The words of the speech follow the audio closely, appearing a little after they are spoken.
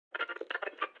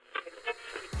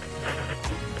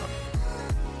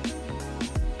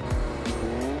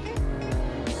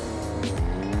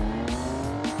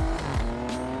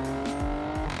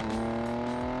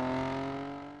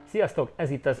Sziasztok!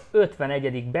 Ez itt az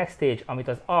 51. Backstage, amit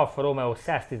az Alfa Romeo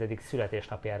 110.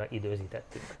 születésnapjára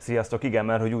időzítettünk. Sziasztok! Igen,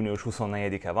 mert hogy június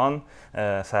 24-e van,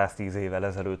 110 évvel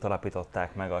ezelőtt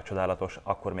alapították meg a csodálatos,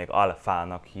 akkor még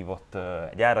Alfának hívott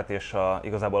gyárat, és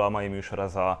igazából a mai műsor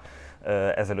az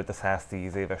ezelőtt a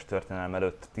 110 éves történelem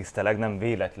előtt tiszteleg. Nem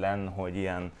véletlen, hogy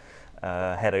ilyen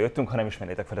helyre jöttünk, hanem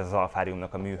ismerjétek fel, ez az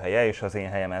Alfáriumnak a műhelye, és az én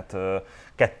helyemet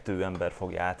 2 ember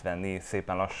fogja átvenni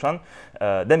szépen lassan.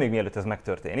 De még mielőtt ez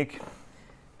megtörténik...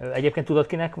 Egyébként tudod,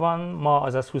 kinek van ma,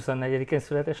 azaz 24-én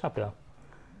születésnapja?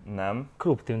 Nem.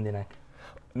 Krupp Tündinek.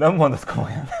 Nem mondod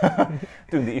komolyan.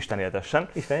 Tündi, Isten éltessen.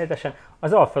 Isten éltessen.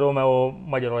 Az Alfa Romeo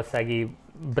magyarországi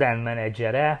brand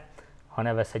menedzsere, ha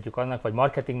nevezhetjük annak, vagy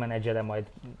marketing menedzsere, majd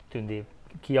Tündi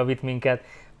kijavít minket.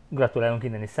 Gratulálunk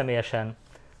innen is személyesen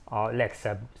a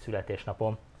legszebb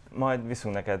születésnapom. Majd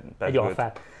viszünk neked egy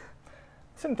Alfát.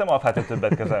 Szerintem Alfától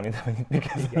többet kezel, mint amit mi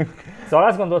kezelünk. Szóval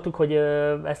azt gondoltuk, hogy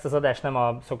ezt az adást nem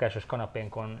a szokásos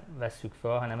kanapénkon vesszük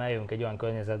föl, hanem eljövünk egy olyan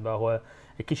környezetbe, ahol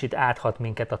egy kicsit áthat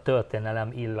minket a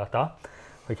történelem illata,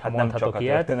 hogyha hát mondhatok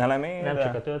ilyet. Nem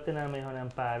csak a történelmé, hanem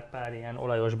pár ilyen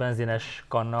olajos, benzines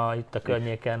kanna itt a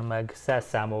környéken, meg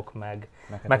szerszámok, meg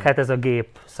hát ez a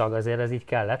gép szag, azért ez így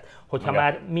kellett. Hogyha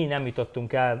már mi nem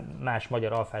jutottunk el más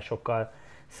magyar alfásokkal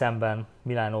szemben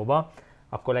Milánóba,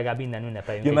 akkor legalább innen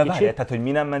ünnepeljünk egy kicsit. Várjál, tehát hogy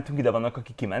mi nem mentünk ide, vannak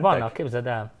akik kimentek? Vannak, képzeld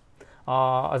el.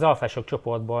 Az alfások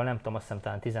csoportból, nem tudom, azt hiszem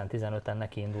talán 10-15-en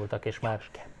nekiindultak, és már...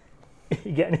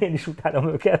 Igen, én is utálom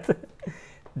őket.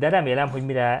 De remélem, hogy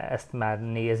mire ezt már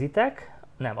nézitek,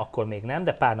 nem, akkor még nem,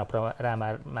 de pár napra rá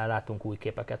már látunk új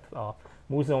képeket a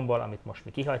múzeumból, amit most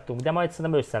mi kihagytunk, de majd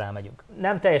szerintem ősszel elmegyünk.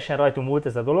 Nem teljesen rajtunk múlt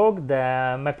ez a dolog,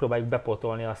 de megpróbáljuk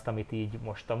bepótolni azt, amit így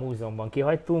most a múzeumban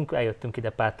kihagytunk. Eljöttünk ide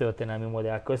pár történelmi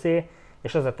modell közé,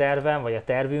 és az a tervem, vagy a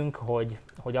tervünk,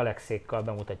 hogy Alexékkal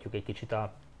bemutatjuk egy kicsit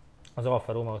az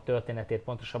Alfa Romeo történetét,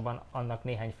 pontosabban annak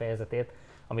néhány fejezetét,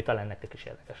 ami talán nektek is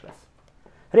érdekes lesz.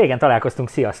 Régen találkoztunk,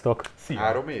 sziasztok! Szia.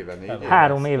 3 éve, 4 éve.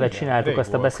 3 évet csináltuk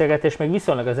azt a beszélgetést, meg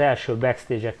viszonylag az első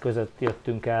backstage-ek között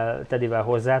jöttünk el Tedivel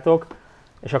hozzátok,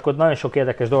 és akkor nagyon sok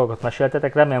érdekes dolgot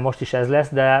meséltetek, remélem most is ez lesz,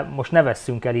 de most ne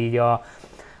vesszünk el így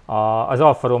az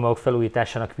Alfa Romeo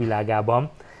felújításának világában,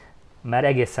 mert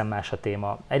egészen más a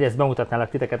téma. Egyrészt bemutatnálak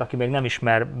titeket, aki még nem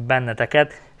ismer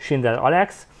benneteket, Schindler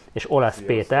Alex és Olasz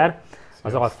Péter,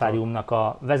 az Alfáriumnak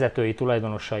a vezetői,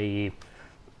 tulajdonosai,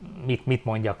 mit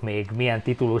mondjak még, milyen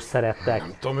titulus szerettek.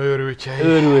 Nem tudom, őrültjei.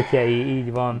 Őrültjei,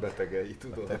 így van. Betegei,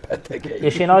 tudod. Betegei.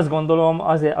 És én azt gondolom,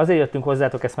 azért jöttünk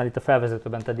hozzátok, ezt már itt a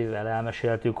felvezetőben Tedivel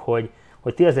elmeséltük, hogy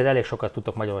ti azért elég sokat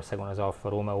tudtok Magyarországon az Alfa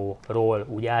Romeo-ról,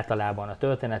 úgy általában a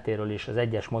történetéről is, az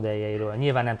egyes modelljeiről.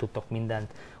 Nyilván nem tudtok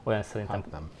mindent, olyan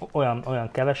szerintem olyan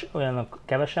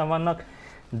kevesen vannak,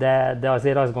 de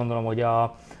azért azt gondolom, hogy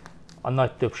a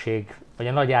nagy többség, vagy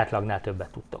a nagy átlagnál többet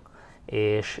tudtok.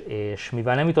 És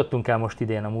mivel nem jutottunk el most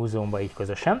idén a múzeumba így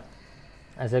közösen,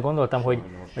 ezzel gondoltam, hogy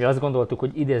azt gondoltuk,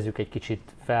 hogy idézzük egy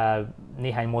kicsit fel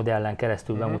néhány modellen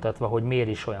keresztül bemutatva, hogy miért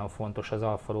is olyan fontos az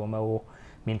Alfa Romeo,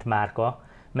 mint márka,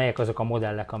 melyek azok a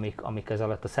modellek, amik ez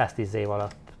alatt a 110 év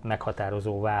alatt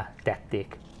meghatározóvá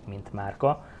tették, mint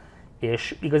márka.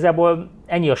 És igazából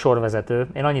ennyi a sorvezető.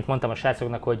 Én annyit mondtam a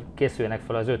srácoknak, hogy készüljenek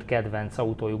fel az 5 kedvenc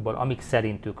autójukból, amik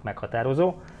szerintük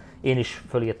meghatározó. Én is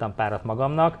fölírtam párat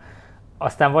magamnak.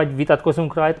 Aztán vagy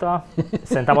vitatkozunk rajta,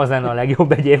 szerintem az lenne a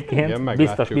legjobb egyébként. Igen,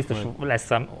 biztos lesz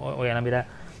olyan, amire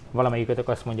valamelyikötök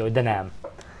azt mondja, hogy de nem.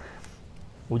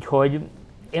 Úgyhogy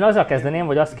én azzal kezdeném,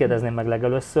 vagy azt kérdezném meg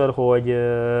legelőször,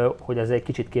 hogy azért egy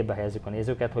kicsit képbe helyezzük a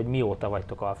nézőket, hogy mióta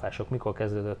vagytok alfások, mikor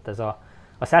kezdődött ez a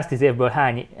 110 évből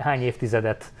hány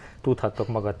évtizedet tudhattok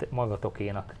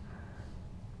magatokénak?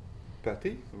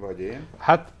 Peti, vagy én?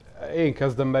 Hát én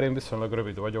kezdem, mert én viszonylag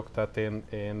rövid vagyok, tehát én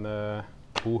én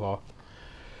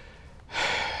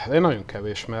nagyon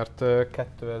kevés, mert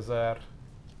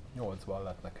 2008-ban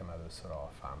lett nekem először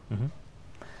alfám.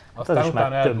 Aztán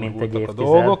utána elgurultak a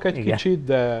dolgok egy kicsit,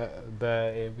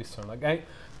 de én viszonylag...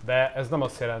 De ez nem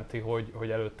azt jelenti,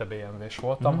 hogy előtte BMW-s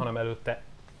voltam, hanem előtte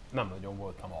nem nagyon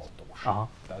voltam autós. Aha.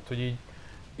 Tehát, hogy így,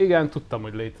 igen, tudtam,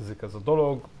 hogy létezik ez a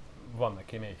dolog, van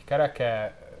neki 4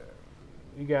 kereke,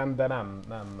 igen, de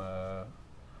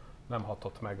nem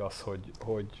hatott meg az,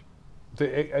 hogy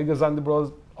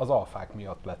igazándiból az alfák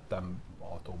miatt lettem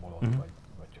autóbolond, vagy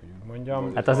hogy úgy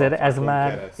mondjam. Hát azért ez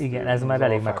már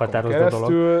elég meghatározó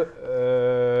dolog.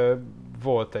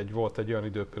 Volt egy olyan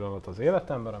időpillanat az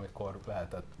életemben, amikor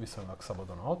lehetett viszonylag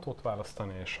szabadon autót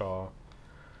választani, és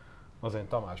az én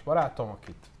Tamás barátom,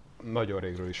 akit nagyon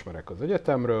régről ismerek az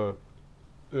egyetemről,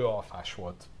 ő alfás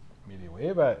volt millió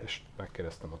éve, és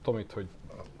megkérdeztem a Tomit, hogy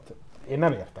én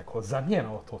nem értek hozzá, milyen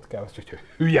autót kell, hogy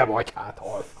hülye vagy, hát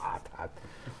Alfát, hát.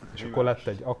 És akkor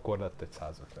lett egy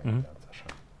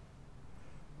 159-esen.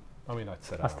 Ami nagy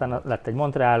szerelem. Aztán volt. lett egy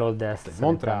Montrealod, de ezt egy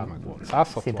Montreal meg volt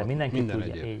 160, szinte mindenki minden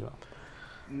tudja, egyéb. így van.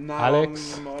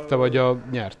 Alex, te vagy a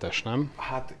nyertes, nem?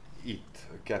 Hát itt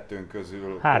kettőnk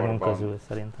közül. Hármunk közül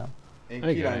szerintem. Én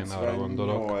Igen, én arra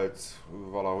gondolok. 98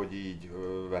 valahogy így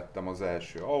vettem az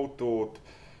első autót,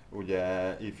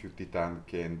 ugye ifjú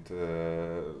titánként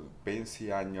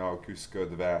pénzhiánnyal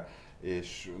küszködve,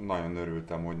 és nagyon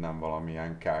örültem, hogy nem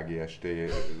valamilyen KGST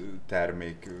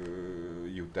termék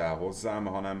jut el hozzám,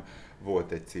 hanem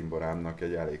volt egy cimborámnak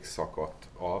egy elég szakadt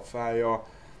alfája,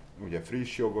 ugye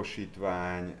friss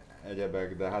jogosítvány,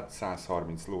 egyebek, de hát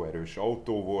 130 lóerős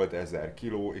autó volt, 1000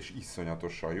 kiló, és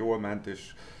iszonyatosan jól ment,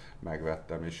 és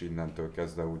megvettem, és innentől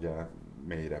kezdve ugye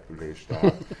mély repülés.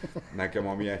 Tehát nekem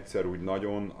ami egyszer úgy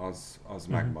nagyon, az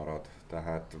megmarad.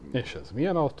 Tehát, és ez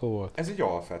milyen autó volt? Ez egy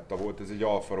Alfetta volt, ez egy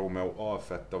Alfa Romeo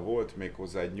Alfetta volt,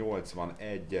 méghozzá egy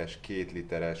 81-es, 2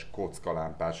 literes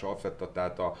kockalámpás Alfetta,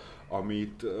 tehát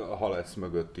amit a Halesz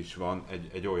mögött is van,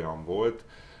 egy olyan volt,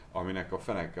 aminek a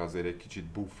feneke azért egy kicsit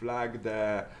buflág,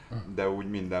 de úgy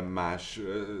minden más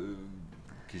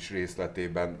kis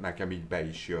részletében nekem így be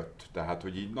is jött. Tehát,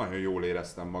 hogy így nagyon jól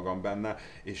éreztem magam benne,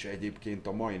 és egyébként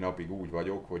a mai napig úgy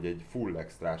vagyok, hogy egy full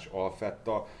extrás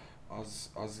Alfetta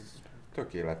az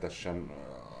tökéletesen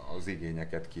az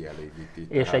igényeket kielégíti.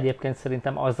 És tehát... egyébként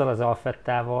szerintem azzal az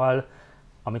Alfettával,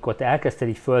 amikor te elkezdtél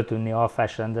így föltűnni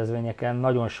alfás rendezvényeken,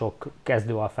 nagyon sok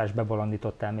kezdő alfás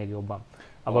bebolondítottál még jobban.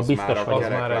 Abban biztos vagyok.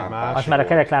 Az már a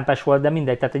kereklámpás volt, de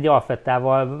mindegy, tehát egy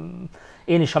Alfettával.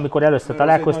 Én is, amikor először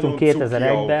találkoztunk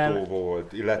 2001-ben... autó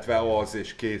volt, illetve az,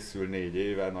 és készül 4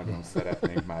 éve, nagyon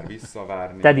szeretnénk már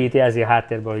visszavárni. Teddy jelzi a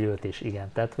háttérből, hogy őt is,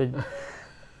 igen. Tehát, hogy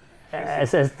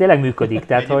ez tényleg működik.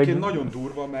 Tehát, egyébként hogy... nagyon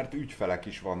durva, mert ügyfelek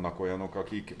is vannak olyanok,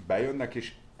 akik bejönnek,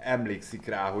 és emlékszik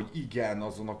rá, hogy igen,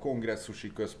 azon a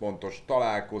kongresszusi központos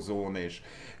találkozón,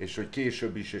 és hogy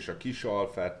később is, és a kis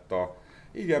Alfetta.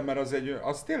 Igen, mert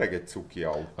az tényleg egy cuki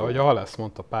autó. Ahogy Alex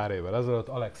mondta pár évvel ezelőtt,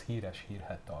 Alex híres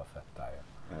hírhett Alfettája.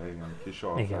 Igen, kis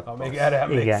Alfetta. Még erre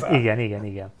emlékszel?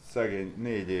 Igen. Szegény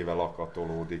 4 éve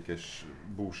lakatolódik, és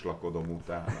búslakodom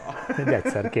utána.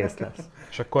 Egyszer kész lesz.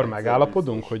 És akkor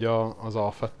megállapodunk, hogy az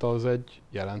Alfetta az egy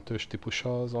jelentős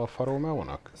típusa az Alfa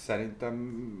Romeo-nak?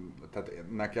 Szerintem, tehát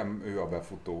nekem ő a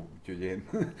befutó, úgyhogy én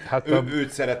hát őt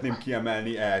szeretném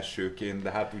kiemelni elsőként,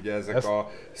 de hát ugye ezek a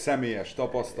személyes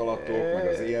tapasztalatok, meg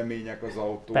az élmények az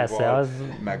autóval, persze, az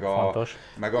fontos.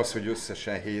 Meg az, hogy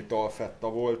összesen 7 Alfetta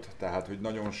volt, tehát hogy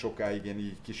nagyon sokáig én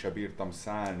így ki sem bírtam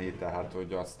szállni, tehát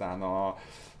hogy aztán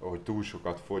hogy túl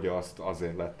sokat fogyaszt,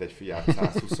 azért lett egy Fiat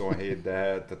 127, de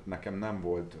tehát nekem nem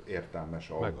volt értelmes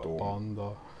autó. Meg a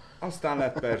Panda. Aztán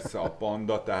lett persze a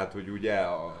Panda, tehát hogy ugye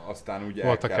aztán ugye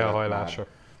voltak elhajlások.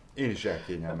 Én is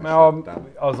elkényelmes lettem.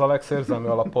 Az Alex érzelmi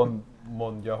alapon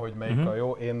mondja, hogy melyik a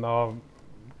jó. Én a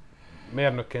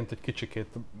mérnökként egy kicsikét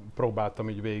próbáltam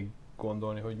így végig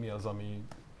gondolni, hogy mi az,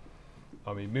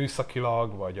 ami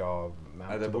műszakilag, vagy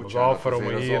az Alfa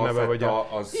Romeo hírneve, vagy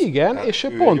igen, és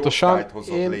én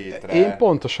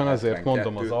pontosan ezért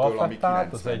mondom az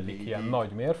Alfettát, az egyik ilyen nagy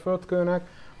mérföldkőnek,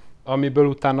 amiből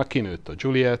utána kinőtt a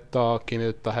Giulietta,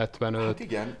 kinőtt a 75, hát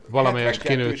igen, valamelyest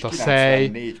kinőtt a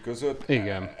Szej. Között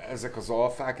igen. Ezek az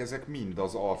alfák, ezek mind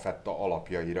az Alfetta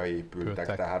alapjaira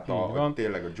épültek, tehát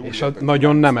tényleg a Giulietta. És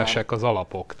nagyon nemesek az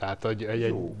alapok, tehát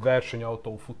egy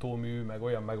versenyautó, futómű, meg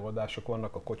olyan megoldások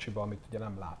vannak a kocsiban, amit ugye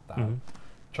nem láttál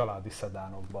családi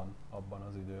szedánokban abban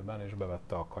az időben, és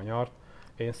bevette a kanyart.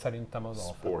 Én szerintem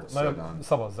az Alfetta.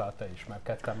 Szavazzál te is, mert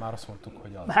ketten már azt mondtuk,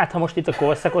 hogy az. Hát ha most itt a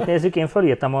korszakot nézzük, én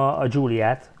fölírtam a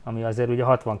Giuliát, ami azért ugye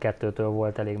 62-től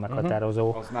volt elég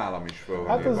meghatározó. Az nálam is föl van.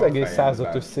 Hát az egész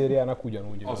 105-ös szériának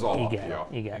ugyanúgy az alapja.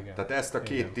 Igen. Tehát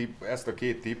ezt a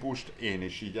két típust én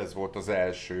is így, ez volt az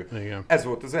első. Igen. Ez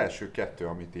volt az első 2,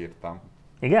 amit írtam.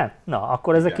 Igen? Na,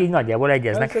 akkor ezek így nagyjából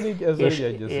egyeznek.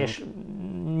 És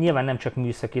nyilván nem csak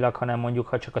műszakilag, hanem mondjuk,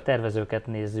 ha csak a tervezőket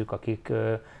nézzük, akik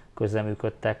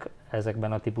közreműködtek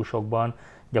ezekben a típusokban,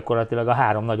 gyakorlatilag a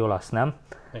 3 nagy olasz, nem?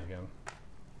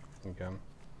 Igen.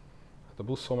 Hát a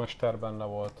buszómester benne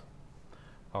volt,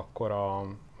 akkor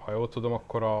ha jól tudom,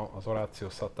 akkor az Orazio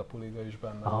Sattapuliga is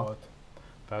benne volt.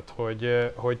 Tehát,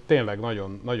 hogy tényleg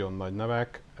nagyon, nagyon nagy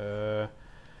nevek.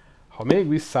 Ha még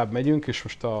visszább megyünk, és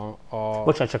most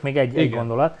Bocsánat, csak még egy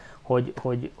gondolat,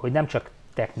 hogy nem csak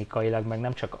technikailag, meg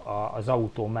nem csak az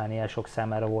autómániások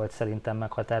számára volt szerintem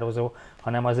meghatározó,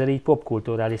 hanem azért így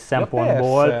popkulturális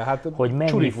szempontból, hát hogy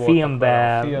mennyi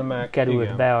filmbe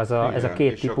került be ez a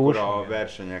két típus. És akkor a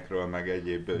versenyekről, meg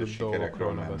egyéb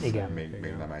sikerekről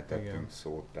még nem ejtettünk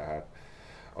szót. Tehát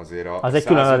azért a az egy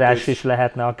külön adás is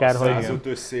lehetne akár, hogy... A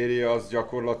 105-ös széria az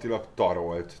gyakorlatilag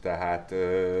tarolt, tehát...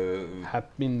 Hát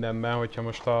mindenben, hogyha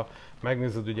most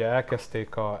megnézed, ugye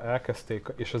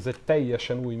elkezdték, és ez egy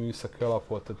teljesen új műszaki alap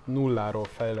volt, tehát nulláról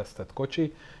fejlesztett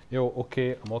kocsi. Jó,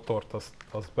 oké, a motort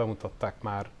azt bemutatták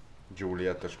már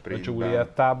Giulietta Sprintben. A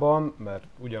Giuliettában, mert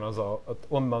ugyanaz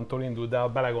onnantól indul, de ha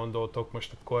belegondoltok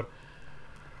most akkor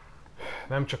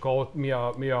nem csak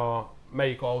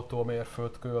melyik autó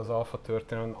mérföldkő az Alfa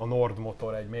történelem, a Nord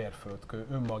motor egy mérföldkő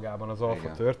önmagában az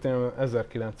Alfa történelem.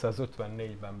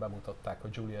 1954-ben bemutatták a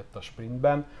Giulietta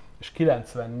Sprintben, és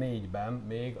 94-ben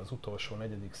még az utolsó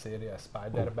negyedik széria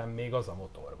Spiderben még az a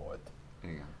motor volt.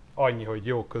 Igen. Annyi, hogy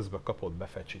jó, közben kapott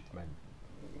befecsit meg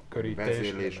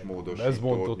körítést,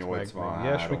 bezmondott meg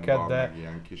ilyesmiket, de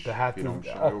hát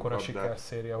akkora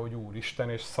sikerszéria, hogy úristen,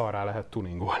 és szarrá lehet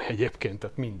tuningolni egyébként,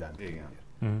 tehát mindent. Igen.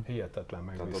 Hihetetlen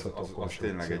megbízható konstrukció. Az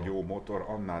tényleg egy jó motor,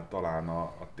 annál talán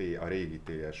a régi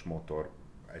TS motor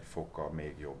egy fokkal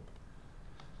még jobb.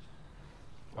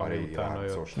 A régi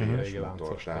láncos TS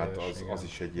motor, tehát az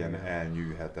is egy ilyen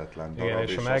elnyűhetetlen darab. Igen,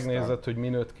 és ha megnézed, hogy mi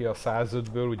nőtt ki a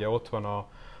 105-ből, ugye ott van a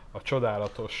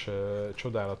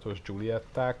csodálatos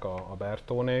Giulietták, a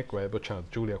Bertonék, vagy bocsánat,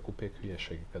 Giulia kupék,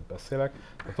 hülyeségeket beszélek.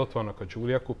 Tehát ott vannak a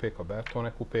Giulia kupék, a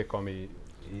Bertone kupék, ami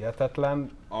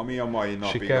hihetetlen. Ami a mai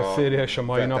napig sikerszéria, és a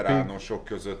mai veteránosok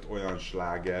között olyan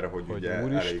sláger, hogy ugye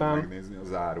úristen, elég megnézni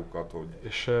az árukat, hogy...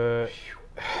 És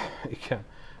igen,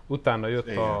 utána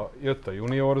jött a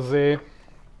Junior Z,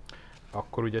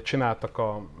 akkor ugye csináltak,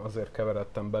 azért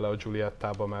keveredtem bele a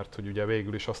Giuliettába, mert hogy ugye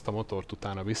végül is azt a motort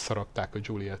utána visszarakták a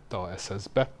Giulietta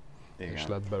SS-be, és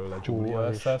lett belőle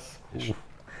Giulia SS.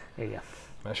 Igen.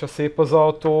 És a szép az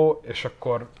autó, és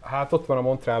akkor hát ott van a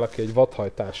Montreal, aki egy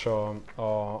vadhajtása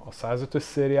a 105-ös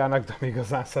szériának, de még az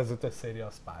 105-ös széria a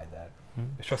Spider.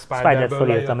 És a Spiderből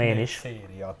lejött még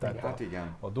széria, tehát hát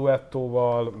igen. a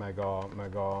Duettóval, meg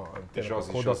a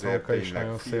Kodatronka is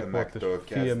nagyon szép volt, és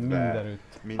film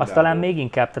mindenütt. Az talán még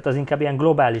inkább, tehát az inkább ilyen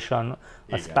globálisan,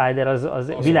 a Spider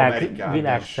az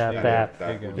világszerte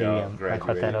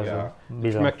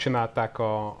meghatározó. Megcsinálták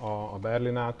a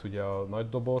Berlinát, ugye a nagy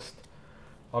dobozt,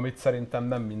 amit szerintem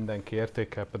nem mindenki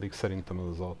értékel, pedig szerintem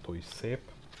az autó is szép.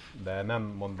 De nem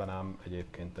mondanám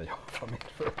egyébként egy Alfa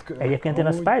mérföldkő. Egyébként én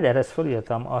a Spiderhez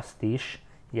fölírtam azt is,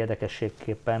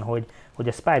 érdekességképpen, hogy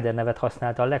a Spider nevet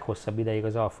használta a leghosszabb ideig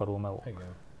az Alfa Romeo.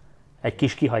 Igen. Egy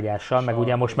kis kihagyással, meg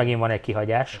ugye most megint van egy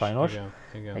kihagyás, sajnos,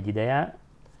 igen. egy ideje.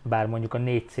 Bár mondjuk a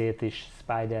 4C-t is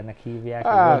Spidernek hívják,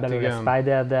 volt belőle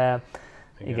Spider, de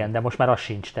igen, de most már az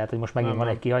sincs, tehát hogy most megint van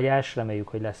egy kihagyás, reméljük,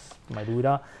 hogy lesz majd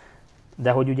újra.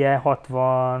 De hogy ugye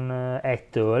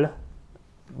 61-től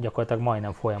gyakorlatilag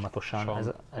majdnem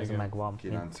folyamatosan ez megvan.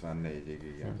 94-ig,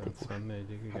 igen.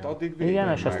 94-ig, hát addig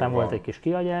igen, és aztán volt egy kis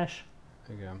kihagyás.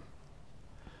 Igen.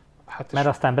 Hát mert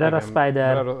aztán Brera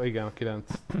Spider. Igen, a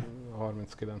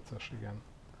 939-es, igen.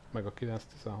 Meg a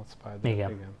 916 Spider.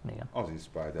 Igen. Az is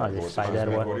Spider az volt. Az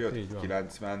Spider volt. Jött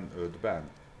 95-ben?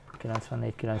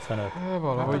 94-95.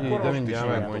 Valahogy így, de mindjárt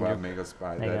megmondjuk. Még a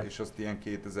Spider, igen. És azt ilyen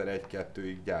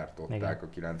 2001-2-ig gyártották,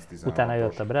 igen. A 916-os. Utána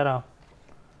jött a Brera.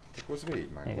 Akkor az végig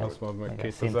meg volt. Azt mondom, meg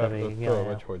 2005-től,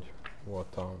 vagy hogy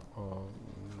volt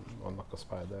annak a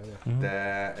Spider-je.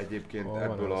 De egyébként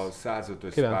ebből a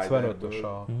 105-ös 95-ös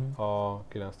a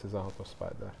 916-os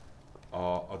Spider.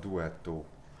 A Duetto.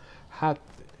 Hát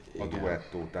a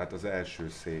Duetto, tehát az első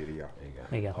széria.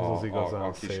 Igen. Az igazán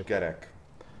a kis kerek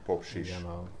popsis. Igen,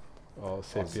 a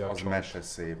szép az mese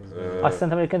szép. Azt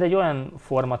szerintem egyébként egy olyan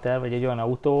formater, vagy egy olyan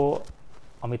autó,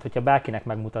 amit hogyha bárkinek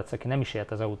megmutatsz, aki nem is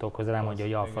ért az autókhoz, elmondja,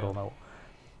 hogy Alfa Romeo.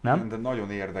 Nem? Igen, de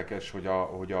nagyon érdekes,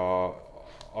 hogy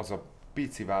az a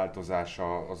pici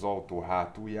változása az autó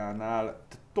hátuljánál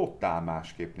totál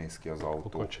másképp néz ki az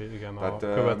autó. Kocsi, igen, tehát,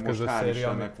 a következő széria,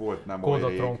 amit volt nem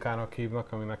Kodatronkának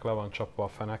hívnak, aminek le van csapva a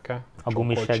feneke. A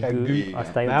gumiseggű,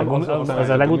 aztán jött az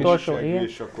a legutolsó, igen.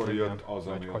 És akkor jött az,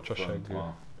 ami kacsaseggű.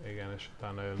 Igen, és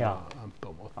utána jön nem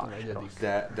tudom, ott a negyedik.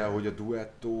 De hogy a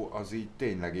Duetto az így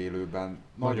tényleg élőben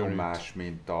nagyon más,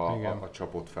 mint a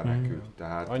csapott fenekű.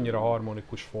 Tehát annyira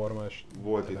harmonikus forma. És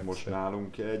volt itt most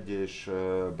nálunk egy, és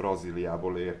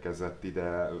Brazíliából érkezett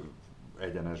ide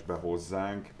egyenesbe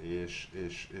hozzánk,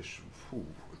 és fú,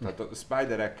 tehát a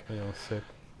Spiderek, nagyon szép.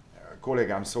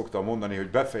 Kollégám szokta mondani, hogy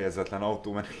befejezetlen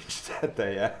autó, mert nincs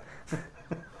teteje.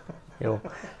 Jó.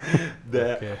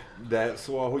 De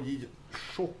szóval, hogy így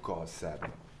sokkal szebb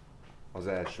az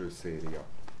első széria.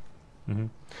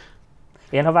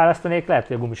 Én ha választanék, lehet,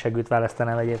 hogy a gumisegűt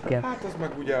választanám egyébként. Hát az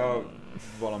meg ugye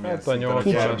valamilyen hát a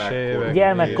 80-as évek.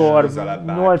 Gyermekkor,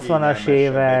 80-as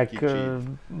évek,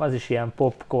 az is ilyen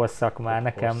pop korszak már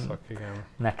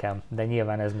nekem, de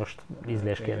nyilván ez most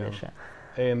ízlés kérdése.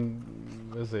 Én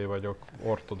ezért vagyok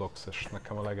ortodox, és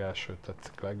nekem a legelső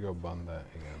tetszik legjobban, de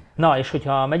igen. Na, és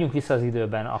hogyha megyünk vissza az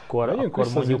időben, akkor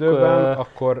mondjuk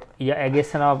akkor ja,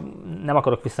 egészen nem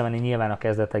akarok visszamenni nyilván a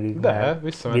kezdetekig. De,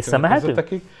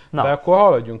 visszamehetünk? De akkor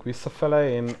haladjunk visszafele,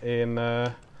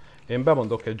 én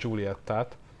bemondok egy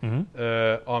Giuliettát,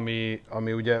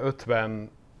 ami ugye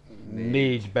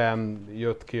 54-ben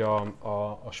jött ki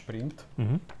a sprint.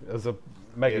 Ez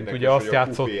megint érdekes, ugye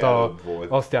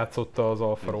azt játszotta az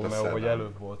Alfa Romeo, hogy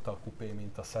előbb volt a kupé,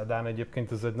 mint a szedán.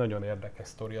 Egyébként ez egy nagyon érdekes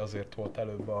sztori, azért volt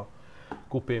előbb a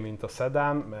kupé, mint a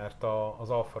szedán, mert az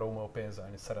Alfa Romeo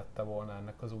pénzelni szerette volna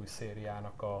ennek az új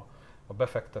szériának a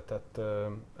befektetett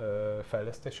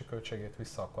fejlesztési költségét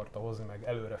vissza akarta hozni, meg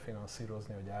előre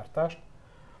finanszírozni a gyártást.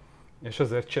 És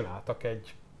ezért csináltak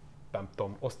egy, nem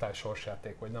tudom,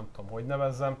 osztálysorsjáték, vagy nem tudom, hogy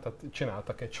nevezzem, tehát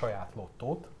csináltak egy saját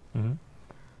lottót,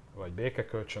 vagy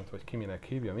békekölcsönt, vagy ki minek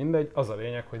hívja, mindegy. Az a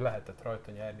lényeg, hogy lehetett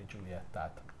rajta nyerni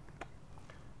Giuliettát.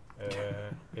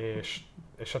 És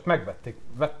hát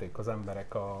vették az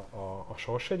emberek a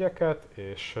sorsjegyeket,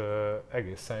 és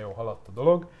egészen jól haladt a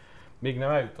dolog, míg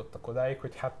nem eljutottak odáig,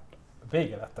 hogy hát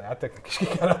vége lett a játéknak, és ki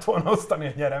kellett volna osztani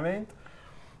a nyereményt,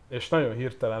 és nagyon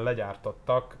hirtelen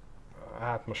legyártattak,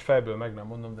 hát most fejből meg nem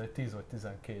mondom, de egy 10 vagy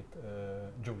 12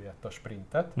 Giulietta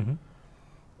sprintet.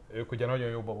 Ők ugye nagyon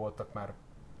jóban voltak már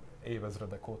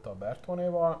évezredek óta a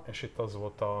Bertonéval, és itt az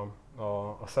volt a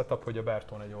setup, hogy a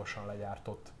Bertone gyorsan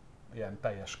legyártott ilyen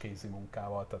teljes kézi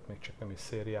munkával, tehát még csak nem is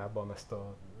szériában ezt az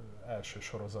első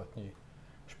sorozatnyi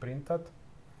sprintet,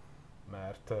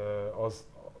 mert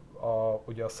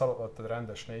ugye a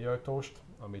rendes négyajtóst,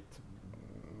 amit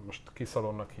most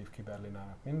kiszalonnak hív, ki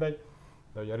Berlinának, mindegy,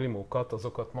 de ugye a limókat,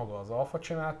 azokat maga az Alfa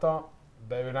csinálta,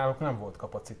 de ő náluk nem volt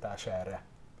kapacitás erre,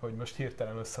 hogy most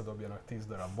hirtelen összedobjanak 10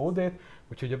 darab bódét,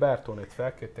 úgyhogy a Bertonét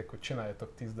felkérték, hogy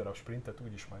csináljatok 10 darab sprintet,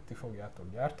 úgyis majd ti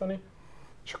fogjátok gyártani,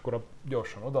 és akkor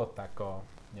gyorsan odaadták a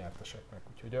nyerteseknek.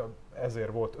 Úgyhogy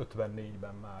ezért volt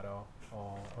 54-ben már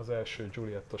az első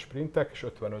Giulietta sprintek, és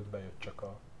 55-ben jött csak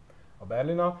a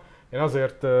Berlina. Én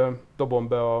azért dobom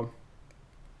be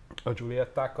a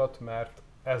Giuliettákat, mert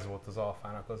ez volt az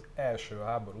Alfának az első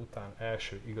háború után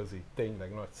első igazi,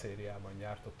 tényleg nagy szériában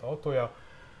gyártott autója.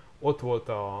 Ott volt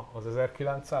az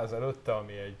 1900 előtte,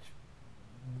 ami egy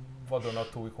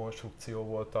vadonatúj konstrukció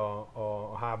volt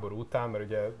a háború után, mert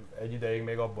ugye egy ideig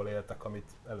még abból éltek, amit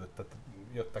előtte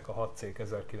jöttek a 6C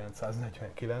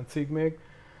 1949-ig még.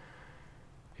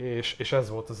 És ez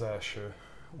volt az első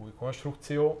új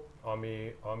konstrukció,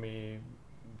 ami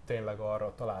tényleg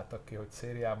arra találtak ki, hogy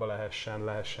szériába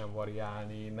lehessen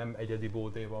variálni, nem egyedi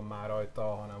bódé van már rajta,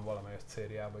 hanem valamelyik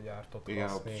szériába gyártott. Igen,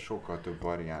 ott sokkal több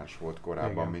variáns volt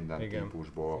korábban, minden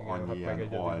típusból, annyi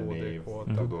ilyen alnév,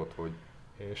 tudod, hogy...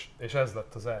 És ez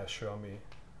lett az első,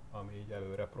 ami így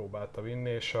előre próbálta vinni,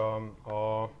 és a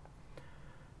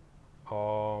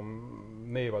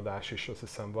névadás is azt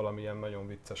hiszem valamilyen nagyon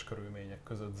vicces körülmények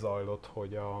között zajlott,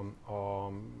 hogy a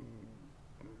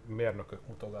mérnökök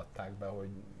mutogatták be, hogy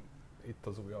itt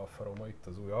az új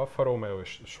Alfa Romeo,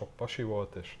 és sok pasi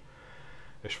volt,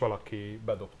 és valaki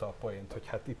bedobta a poént, hogy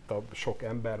hát itt a sok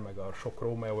ember, meg a sok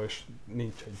Romeo, és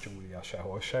nincs egy Giulia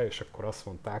sehol se, és akkor azt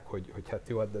mondták, hogy hát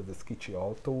jó, de ez kicsi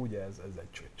autó, ugye ez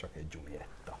csak egy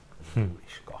Giulietta, ez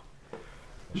Giuliska.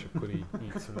 És akkor így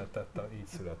született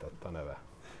a neve.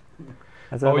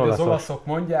 Ahogy az olaszok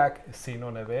mondják, si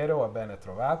non è vero, a bene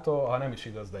trovato, ha nem is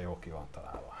igaz, de jó ki van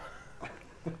találva.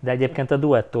 De egyébként a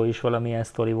Duetto is valamilyen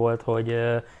sztori volt, hogy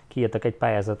kiírtak egy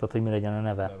pályázatot, hogy mi legyen a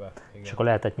neve. És akkor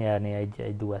lehetett nyerni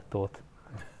egy Duettót.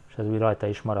 És ez úgy rajta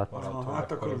is maradt.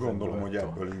 Hát akkor gondolom, hogy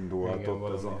ebből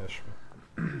indulhatott ez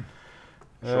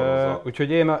a úgyhogy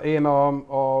én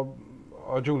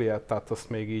a Giuliettát azt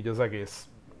még így az egész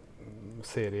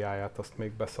szériáját azt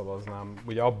még beszavaznám.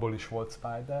 Ugye abból is volt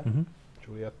Spider,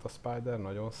 Giulietta Spider,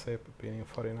 nagyon szép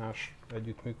Pininfarinás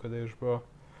együttműködésből.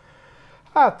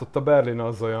 Hát ott a Berlina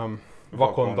az olyan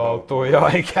vakonda autója,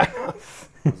 igen.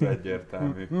 Az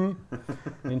egyértelmű.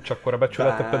 Nincs akkora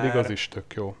becsülete, pedig az is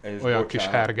tök jó. Olyan kis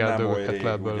hergeldőket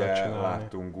lehet belőle csinálni.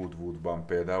 Láttunk Goodwoodban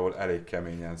például elég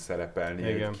keményen szerepelni.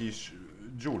 Igen. Egy kis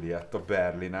Giulietta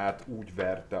Berlinát úgy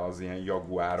verte az ilyen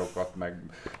jaguárokat, meg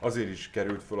azért is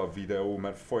került föl a videó,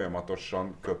 mert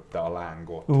folyamatosan köpte a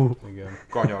lángot. Igen.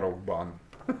 Kanyarokban.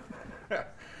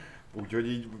 Úgyhogy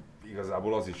így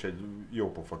igazából az is egy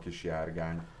jópofa kis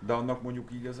járgány. De annak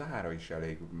mondjuk így az ára is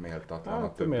elég méltatlan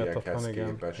a többiekhez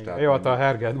képest. Igen. Jó, hát a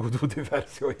Herget Goodwoodi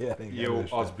verziója elég jó,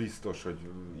 erős, az biztos, hogy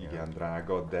igen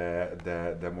drága,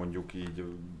 de mondjuk így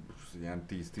ilyen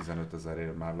 10-15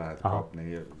 ezerért már lehet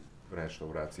kapni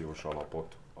restaurációs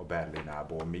alapot a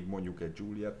Berlinából, míg mondjuk egy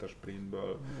Giulietta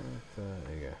Sprintből.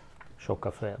 Igen.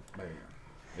 Sokkal feljebb.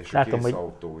 És a kész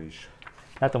autó is.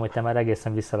 Látom, hogy te már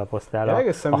egészen visszalapoztál a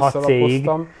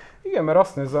 6C-ig. Igen, mert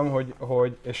azt nézem,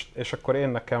 hogy és akkor én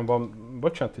nekem van,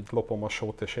 bocsánat, hogy lopom a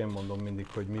sót, és én mondom mindig,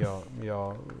 hogy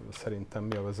szerintem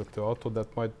mi a vezető autó, de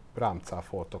majd rám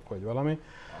cáfoltok, vagy valami.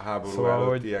 A háború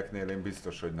előttieknél én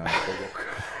biztos, hogy nem fogok.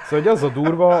 Szóval hogy az a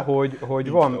durva, hogy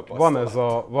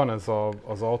van ez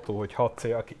az autó, hogy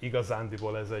 6C, aki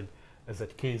igazándiból ez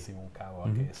egy kézi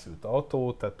munkával készült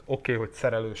autó, tehát oké, hogy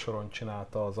szerelősoron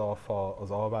csinálta az Alfa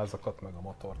az alvázakat, meg a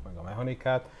motort, meg a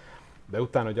mechanikát, de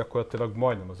utána gyakorlatilag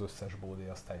majdnem az összes bódé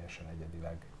az teljesen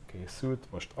egyedileg készült.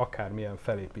 Most akármilyen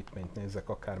felépítményt nézzek,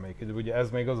 akármelyik idő, ugye ez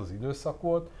még az az időszak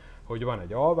volt, hogy van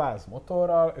egy alváz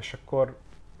motorral, és akkor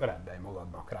rendelj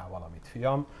magadnak rá valamit,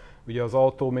 fiam. Ugye az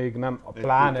autó még nem,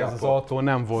 pláne ez az autó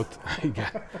nem volt, igen,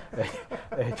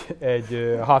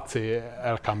 egy HC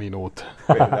El Camino-t.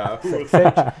 Például.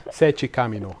 Szecsi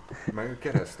Camino. Meg a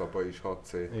keresztapa is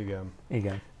 6C.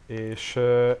 Igen.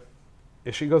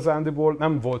 És igazándiból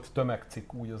nem volt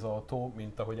tömegcikk úgy az autó,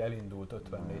 mint ahogy elindult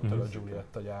 54-től a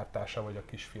Giulietta gyártása, vagy a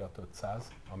kis Fiat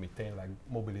 500, ami tényleg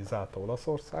mobilizálta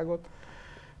Olaszországot.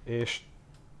 És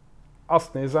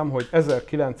azt nézem, hogy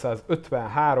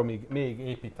 1953-ig még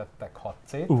építettek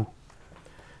 6C-t,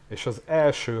 és az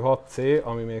első 6C,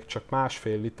 ami még csak 1,5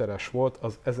 literes volt,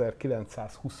 az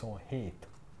 1927.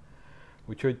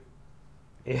 Úgyhogy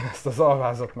én ezt az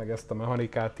alvázat meg ezt a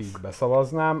mechanikát így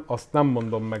beszavaznám, azt nem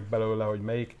mondom meg belőle, hogy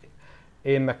melyik.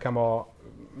 Én nekem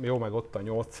jó meg ott a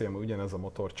 8C, ami ugyanez a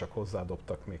motor, csak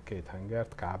hozzádobtak még 2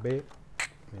 hengert, kb.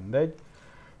 Mindegy.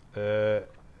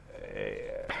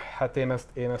 Hát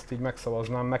én ezt így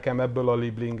megszavaznám. Nekem ebből a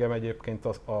Lieblingem egyébként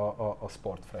a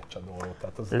Sport Frecciadoro.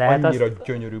 Tehát az annyira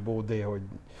gyönyörű bódé, hogy...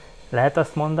 Lehet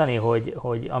azt mondani,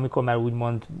 hogy amikor már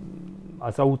úgymond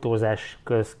az autózás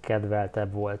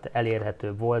közkedveltebb volt,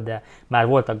 elérhetőbb volt, de már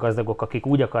voltak gazdagok, akik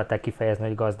úgy akarták kifejezni,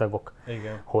 hogy gazdagok,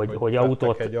 igen,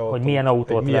 hogy milyen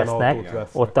autót vesznek.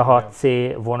 Ott a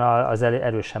 6C vonal az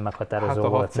erősen meghatározó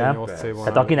volt, nem?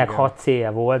 Tehát akinek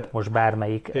 6C-je volt, most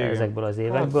bármelyik ezekből az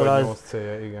évekből, az...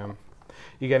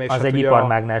 Igen, és az egy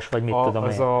iparmágnás, vagy mit tudom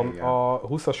én. A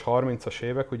 20-as, 30-as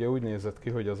évek ugye úgy nézett ki,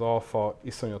 hogy az Alfa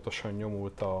iszonyatosan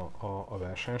nyomult a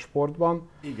versenysportban.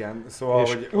 Igen, szóval,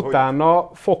 és utána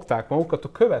fogták magukat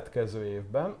a következő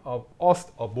évben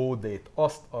azt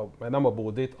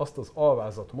az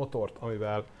alvázat motort,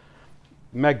 amivel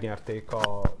megnyerték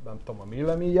nem tudom, a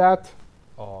Millemíját,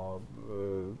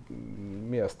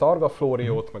 Targa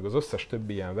Flóriót, meg az összes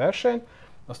többi ilyen versenyt,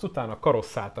 azt utána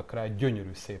karosszáltak rá egy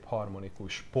gyönyörű szép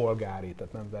harmonikus polgári,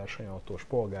 tehát nem versenyautós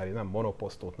polgári, nem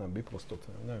monoposztót, nem biposztót,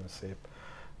 hanem nagyon szép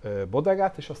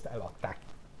bodegát, és azt eladták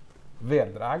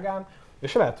vérdrágán,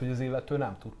 és lehet, hogy az illető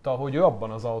nem tudta, hogy ő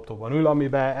abban az autóban ül,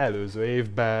 amiben előző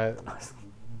évben,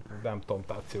 nem tudom,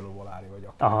 Tazzino Volari vagy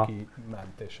aki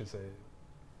ment, és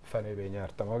fenévé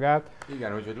nyerte magát.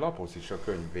 Igen, hogy lapozz is a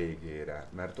könyv végére,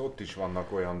 mert ott is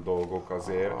vannak olyan dolgok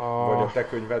azért, vagy a te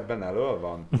könyvedben elől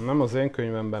van? Nem, az én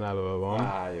könyvemben elől van.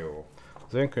 Jó.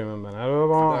 Az én könyvemben elől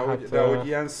van. De hogy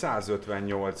ilyen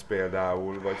 158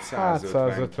 például, vagy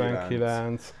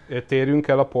 159. Térjünk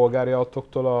el a polgári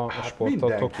autóktól a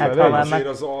sportautók felé. Azért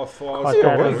az Alfa az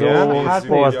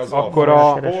jó, akkor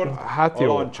a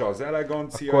Lancia az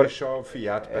elegancia, és a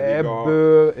Fiat pedig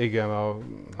ebből, igen, a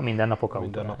mindennapok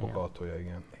autója,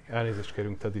 igen. Elnézést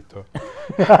kérünk Teditől.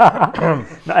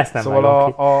 Na, ezt nem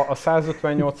szóval a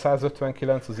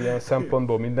 158-159 az ilyen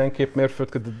szempontból mindenképp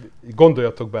mérföldkő,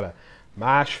 gondoljatok bele,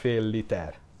 1,5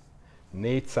 liter,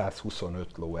 425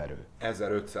 lóerő.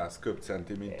 1500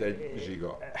 köbcenti, mint egy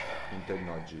zsiga, mint egy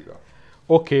nagy zsiga.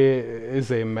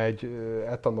 Oké, megy,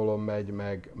 etanolon megy,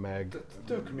 meg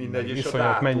tök mindegy, és a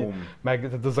dátum.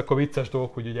 Meg ezek a vicces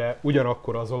dolgok, hogy ugye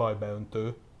ugyanakkor az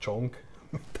olajbeöntő csonk,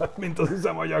 tehát mint az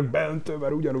üzemanyag beöntő,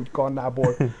 mert ugyanúgy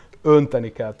kannából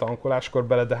önteni kell tankoláskor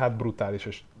bele, de hát brutális,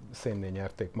 és szénné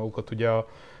nyerték magukat. Ugye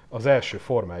az első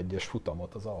Forma 1-es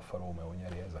futamot az Alfa Romeo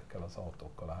nyeri ezekkel az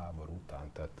autókkal a háború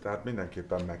után. Tehát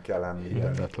mindenképpen meg kell említeni.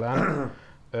 Hihetetlen.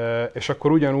 És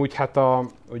akkor ugyanúgy, hát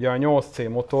ugye a 8C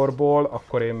motorból,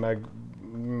 akkor én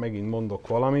megint mondok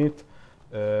valamit,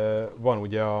 van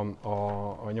ugye a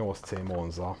 8C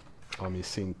Monza, ami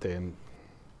szintén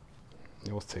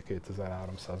 8C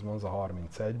 2300 Monza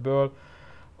 31-ből,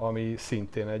 ami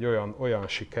szintén egy olyan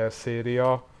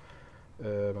sikerszéria,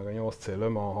 meg a 8 Le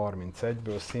Mans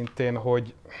 31-ből szintén,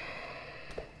 hogy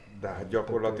de hát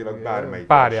gyakorlatilag bármelyik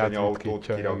versenyautót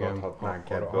kiragadhatnánk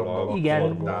ebből a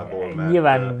formából.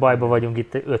 Nyilván bajba vagyunk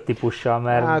itt 5 típussal,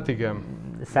 mert hát igen.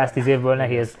 110 évből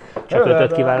nehéz csak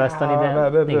 5-öt kiválasztani,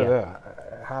 de igen.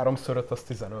 3x5 az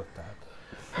 15, tehát.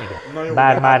 Igen. Jó,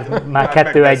 már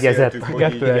 2 egyezett.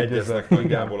 Kettő egyeznek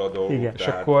nagyjából a dolgok. Igen. És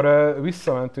akkor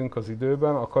visszamentünk az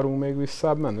időben, akarunk még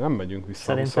visszább menni? Nem megyünk vissza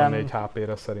szerintem... 24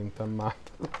 HP-re szerintem már.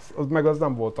 Meg az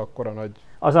nem volt akkora nagy...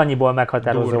 Az annyiból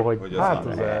meghatározó, hogy hát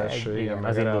az első, igen,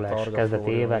 az indulás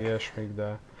kezdeti évek. Ilyesmik,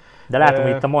 de látom,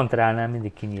 hogy itt a Montrealnál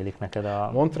mindig kinyílik neked a...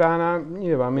 Montrealnál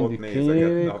nyilván mindig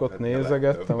kinyílik, ott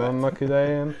nézegettem annak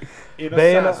idején. Én a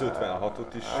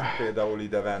 156-ot is például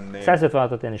ide venném.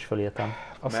 156-ot én is fölírtam.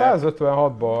 A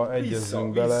 156-ba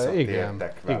egyezzünk bele, igen,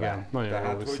 nagyon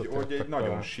tehát, hogy egy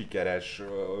nagyon sikeres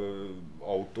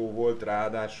autó volt,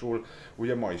 ráadásul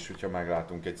ugye ma is, hogyha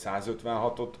meglátunk egy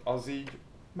 156-ot, az így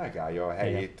megállja a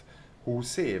helyét.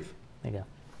 20 év? Igen.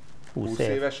 20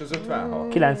 éves az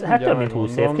 56? Hát több mint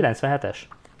 20 év, 97-es.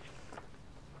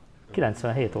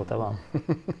 97 óta van.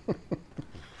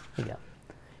 Igen.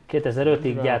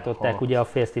 2005-ig gyártották ugye a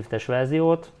faceliftes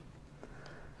verziót.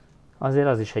 Azért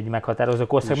az is egy meghatározó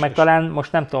korszak, meg talán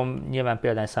most nem tudom, nyilván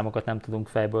példányszámokat nem tudunk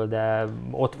fejből, de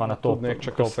ott van a top. Tudnék,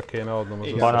 csak össze kéne adnom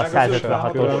az van a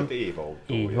 156-os.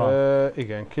 Így van.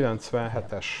 Igen,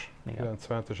 97-es.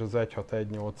 97-es az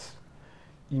 1618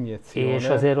 injekció. És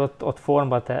azért ott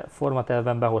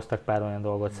formaterven behoztak pár olyan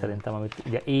dolgot szerintem, amit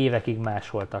ugye évekig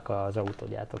másoltak az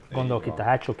autógyártók. Gondolok itt a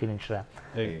hátsó kilincsre,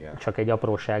 csak egy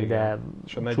apróság, de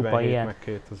és a csupa 47 ilyen.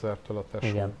 Meg 2000-től a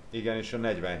Tesla. Igen, és a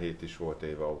 47 is volt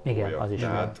évautója. Igen, az is.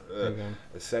 Tehát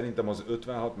szerintem az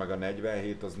 56 meg a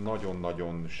 47 az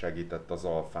nagyon-nagyon segített az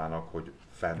Alfának, hogy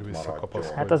fent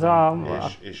maradjon.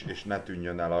 Hát és ne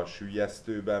tűnjön el a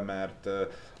süllyesztőbe, mert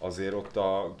azért ott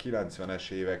a 90-es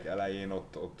évek elején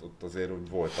ott azért úgy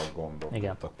voltak gondok.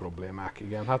 Igen. Voltak problémák,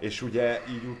 igen. Hát... És ugye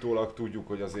így utólag tudjuk,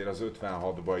 hogy azért az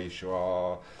 56-ba is,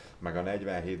 meg a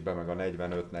 47-ben, meg a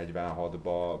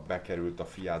 45-46-ba bekerült a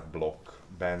Fiat Block,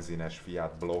 benzines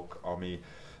Fiat Block, ami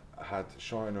hát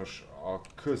sajnos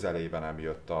a közelében nem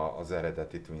jött az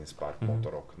eredeti Twin Spark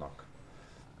motoroknak.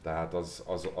 Tehát az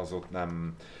ott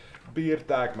nem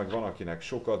bírták, meg van akinek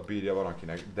sokat bírja, van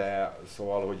akinek, de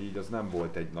szóval, hogy így az nem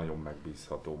volt egy nagyon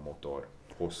megbízható motor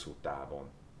hosszú távon.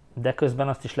 De közben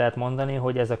azt is lehet mondani,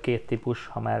 hogy ez a két típus,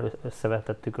 ha már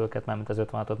összevetettük őket, mármint az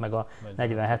 56-ot meg a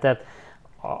 47-et,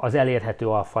 az elérhető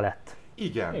alfa lett.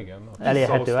 Igen.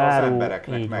 Elérhető áru, az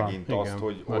embereknek megint van. Azt,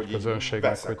 hogy így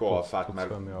veszek alfát,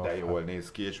 mert de jól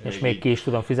néz ki. És még ki is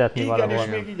tudom fizetni valahol. Igen,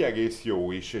 és még így egész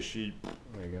jó is, és így...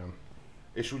 Igen.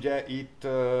 És ugye itt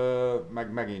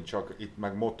megint csak itt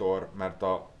meg motor, mert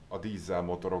a dízel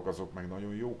motorok azok meg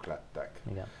nagyon jók lettek.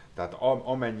 Igen. Tehát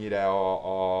amennyire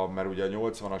mert ugye a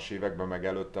 80-as években meg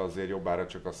előtte azért jobbára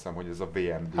csak azt hiszem, hogy ez a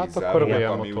VM dízel volt,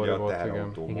 ami ugye a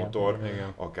teherautó motor,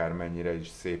 akármennyire is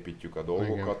szépítjük a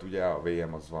dolgokat, ugye a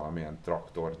VM az valamilyen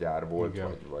traktorgyár volt,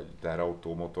 vagy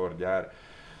teherautó motorgyár.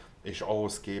 És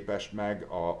ahhoz képest meg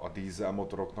a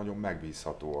dízelmotorok nagyon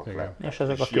megbízhatóak lettek. És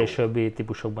ezek a későbbi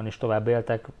típusokban is tovább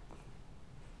éltek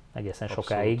egészen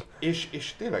sokáig.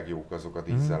 És tényleg jók azok a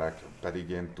dízelek, pedig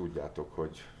én tudjátok,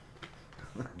 hogy...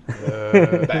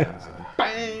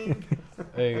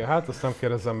 Igen, hát azt nem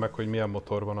kérdezem meg, hogy milyen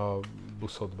motor van a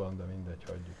buszodban, de mindegy,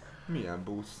 hagyjuk. Milyen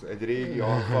busz? Egy régi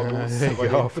Alfa busz,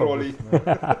 vagy egy troli?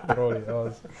 Troli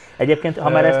az. Egyébként, ha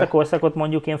már ezt a korszakot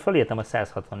mondjuk, én fölírtam a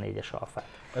 164-es Alfát.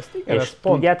 És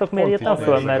tudjátok, miért írtam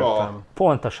föl? Mert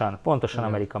pontosan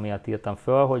Amerika miatt írtam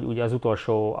föl, hogy ugye az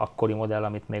utolsó akkori modell,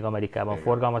 amit még Amerikában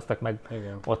forgalmaztak, meg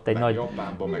ott egy nagy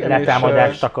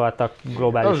letámadást akartak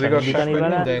globálisan indítani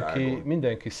vele.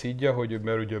 Mindenki szidja, hogy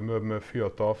mert ugye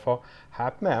Fiat Alfa,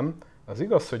 hát nem. Az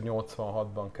igaz, hogy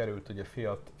 86-ban került ugye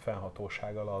Fiat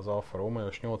fennhatósággal az Alfa Romeo,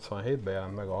 és 87-ben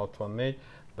jelent meg a 64,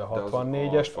 de a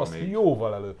 64-est azt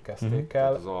jóval előbb kezdték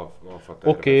el.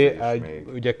 Oké,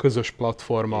 ugye közös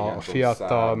platforma a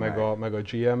Fiattal, meg a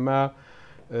GM-mel,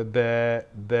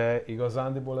 de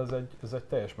igazándiból ez egy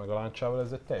teljes meg a Lancia-val,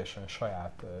 ez egy teljesen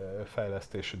saját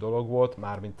fejlesztési dolog volt,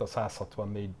 mármint a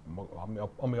 164,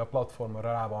 ami a platformra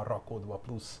rá van rakódva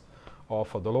plusz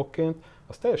Alfa dologként,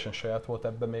 az teljesen saját volt,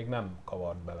 ebben még nem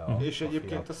kavart bele és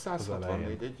egyébként a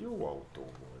 164 egy jó autó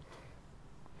volt.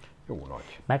 Jó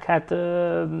nagy. Meg hát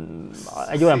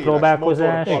egy olyan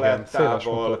próbálkozás. Széles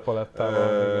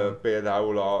motorpalettával.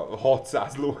 Például a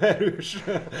 600 lóerős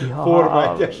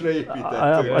Forma 1-esre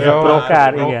épített. Az a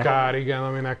Procar, igen,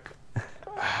 aminek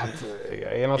Hát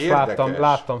igen, én azt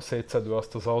láttam szétszedő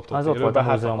azt az autót élőben,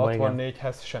 hát a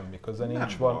 64-hez semmi köze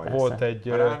nincs.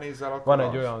 Van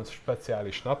egy olyan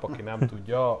speciális nap, aki nem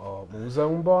tudja, a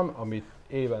múzeumban, amit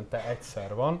évente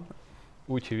egyszer van,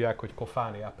 úgy hívják, hogy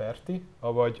Cofani Aperti,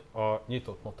 vagy a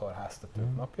nyitott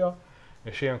motorháztetők napja,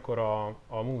 és ilyenkor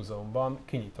a múzeumban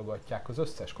kinyitogatják az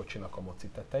összes kocsinak a moci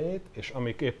tetejét, és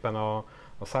amik éppen a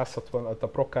 160, a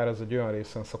Procar ez egy olyan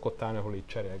részen szokott állni, ahol így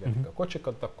cserélgetik a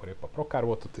kocsikat, akkor épp a Procar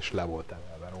volt ott, és le volt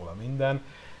emelve róla minden,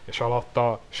 és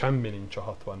alatta semmi nincs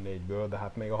a 64-ből, de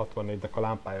hát még a 64-nek a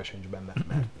lámpája sincs benne,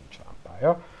 mert nincs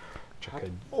lámpája. Csak hát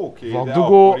egy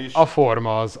vagdugó, a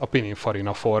forma az, a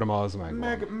Pininfarina forma az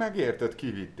megvan. Megérted,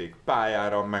 kivitték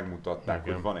pályára, megmutatták,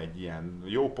 igen, hogy van egy ilyen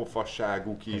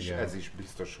jópofasságuk is, igen, ez is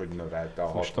biztos, hogy növelte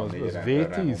a 64-re. Az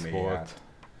V10 volt?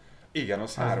 Igen,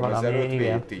 az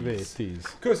 3005 V10.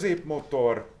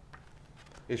 Középmotor,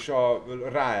 és a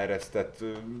ráeresztett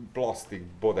plastik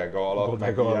bodega alatt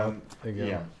meg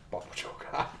ilyen papucsok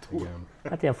hátul. Igen.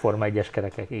 Hát ilyen Forma 1-es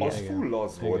kerekek, igen. Az full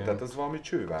az volt, igen, tehát ez valami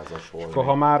csővázas volt.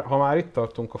 Ha már itt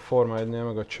tartunk a Forma 1-nél,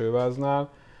 meg a csőváznál,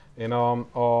 én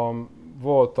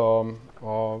volt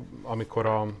amikor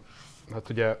hát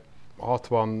ugye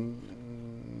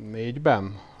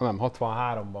 64-ben, nem,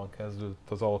 63-ban kezdődött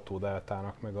az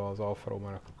Autodeltának, meg az Alfa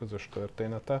Romeo-nak a közös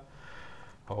története,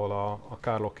 ahol a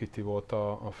Carlo Kitty volt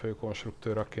a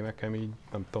főkonstruktőr, aki nekem így,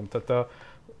 nem tudom, tehát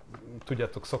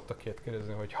tudjátok, szoktak ilyet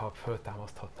kérdezni, hogy ha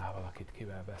föltámaszthatnál valakit,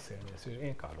 kivel beszélni, és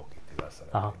én Carlo Kittyvel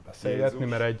szeretnék beszélgetni,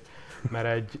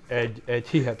 mert egy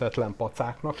hihetetlen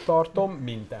pacáknak tartom,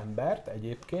 mint embert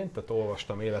egyébként, tehát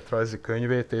olvastam életrajzi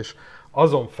könyvét, és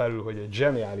azon felül, hogy egy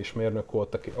zseniális mérnök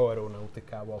volt, aki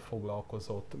aeronautikával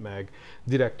foglalkozott, meg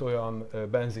direkt olyan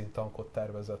benzintankot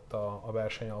tervezett a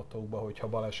versenyautókba, hogy ha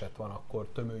baleset van, akkor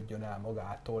tömődjön el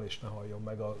magától, és ne halljon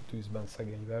meg a tűzben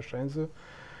szegény versenyző.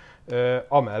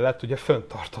 Amellett ugye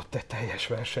föntartott egy teljes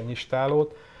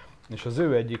versenyistálót, és az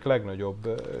ő egyik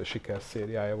legnagyobb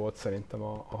sikerszériája volt szerintem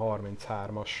a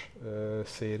 33-as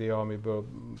széria, amiből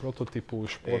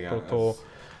prototípus, sportprotó,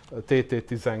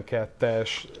 TT12-es,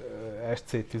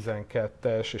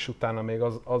 SC12-es, és utána még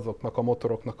azoknak a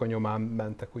motoroknak a nyomán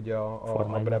mentek ugye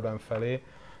a Brabham felé,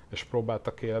 és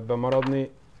próbáltak életben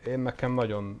maradni. Nekem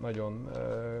nagyon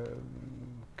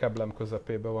keblem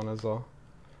közepében van ez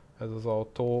az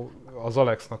autó. Az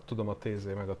Alexnak tudom, a TZ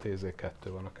meg a TZ2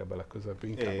 vannak ebben közepén,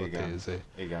 inkább a TZ.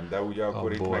 Igen, de ugye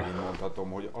akkor itt megint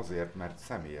mondhatom, hogy azért, mert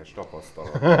személyes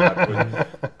tapasztalat. Tehát, hogy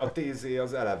a TZ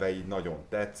az eleve így nagyon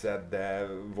tetszett, de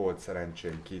volt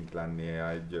szerencsém kint lenni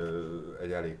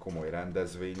egy elég komoly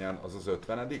rendezvényen. Az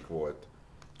 50. volt?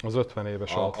 Az 50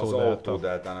 éves Autodelta. Az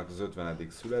Autodeltának az 50.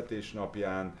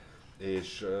 születésnapján.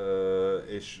 És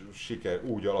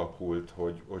úgy alakult,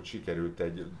 hogy sikerült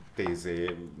egy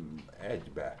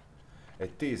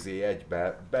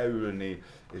TZ1-be beülni,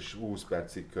 és 20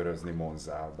 percig körözni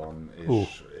Monzában.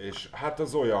 És hát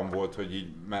az olyan volt, hogy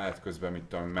így menet közben, mit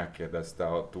tudom, megkérdezte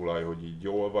a tulaj, hogy így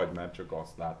jól vagy, mert csak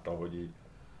azt látta, hogy így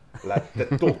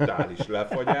lett totális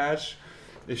lefagyás.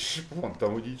 És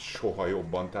mondtam, hogy így soha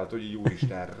jobban, tehát hogy így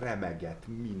úristen remegett,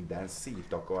 minden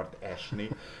szét akart esni.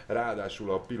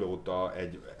 Ráadásul a pilóta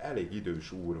egy elég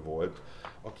idős úr volt,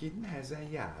 aki nehezen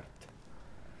járt.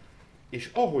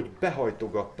 És ahogy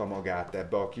behajtogatta magát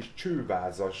ebbe a kis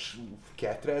csővázas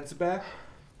ketrecbe,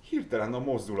 hirtelen a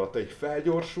mozdulatai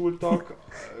felgyorsultak,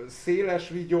 széles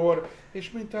vigyor,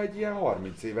 és mintha egy ilyen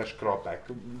 30 éves krapek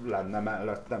lenne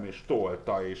mellettem, és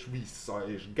tolta, és vissza,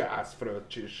 és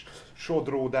gázfröccs, és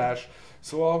sodródás.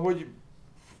 Szóval, hogy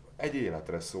egy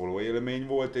életre szóló élmény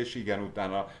volt, és igen,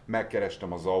 utána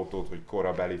megkerestem az autót, hogy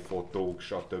korabeli fotók,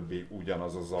 stb.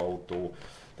 Ugyanaz az autó.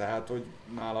 Tehát, hogy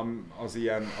nálam az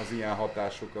ilyen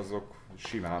hatások azok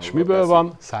simán. És miből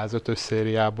van? 105-ös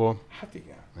szériából. Hát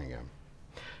igen. Igen.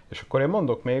 És akkor én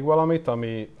mondok még valamit,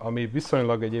 ami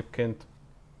viszonylag egyébként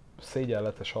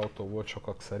szégyenletes autó volt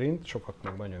sokak szerint, sokak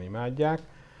meg nagyon imádják,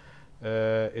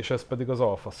 és ez pedig az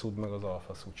Alfa Sud meg az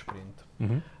Alfa Sud Sprint.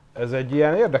 Ez egy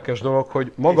ilyen érdekes dolog,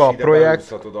 hogy maga a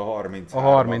projekt, a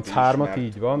 33-at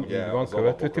így van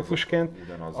követőtípusként,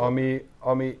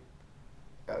 ami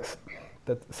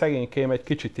tehát szegénykém egy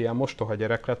kicsit ilyen mostoha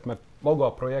gyerek lett, mert maga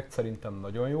a projekt szerintem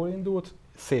nagyon jól indult,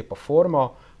 szép a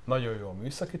forma, nagyon jó a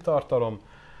műszaki tartalom.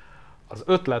 Az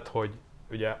ötlet, hogy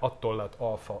ugye attól lett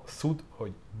Alfa Sud,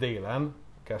 hogy délen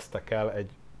kezdtek el egy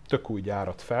tök új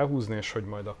gyárat felhúzni, és hogy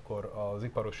majd akkor az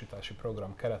iparosítási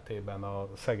program keretében a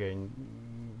szegény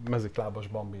mezitlábas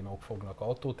bambinók fognak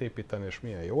autót építeni, és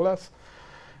milyen jó lesz.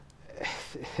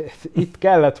 Itt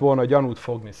kellett volna gyanút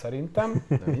fogni szerintem,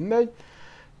 de mindegy.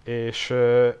 És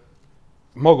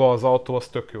maga az autó az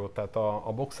tök jó, tehát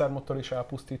a boxer motor is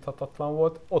elpusztíthatatlan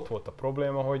volt. Ott volt a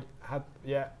probléma, hogy hát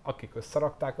ugye, akik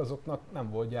összerakták, azoknak nem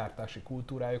volt gyártási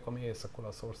kultúrájuk, ami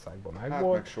Észak-Olaszországban megvolt.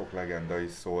 Hát meg sok legenda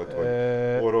is szólt, hogy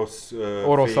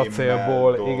orosz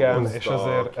acélból, igen, és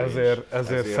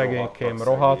ezért szegénykém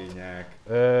rohadt.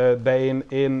 De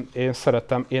én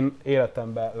szeretem, én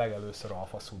életemben legelőször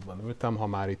alfaszútban ültem, ha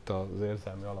már itt az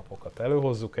érzelmi alapokat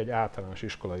előhozzuk, egy általános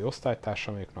iskolai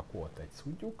osztálytársaméknak volt egy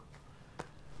szúgyjuk,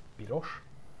 piros.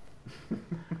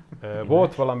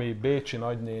 Volt valami bécsi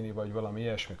nagynéni, vagy valami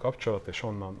ilyesmi kapcsolat, és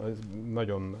onnan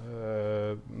nagyon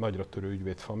nagyra törő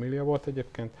ügyvédfamília volt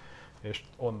egyébként, és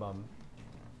onnan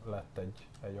lett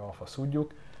egy alfa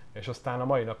szúgyjuk, és aztán a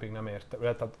mai napig nem értem,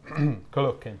 tehát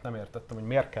kölökként nem értettem, hogy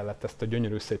miért kellett ezt a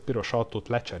gyönyörű szép piros autót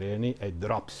lecserélni egy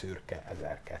drapszürke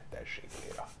 1002-es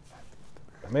zsigére.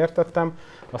 Nem értettem.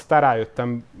 Aztán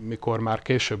rájöttem, mikor már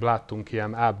később láttunk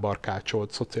ilyen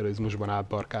átbarkácsolt, szocializmusban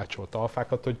átbarkácsolt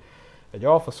alfákat, hogy egy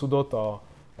alfa szudot a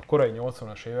korai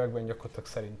 80-as években gyakorlatilag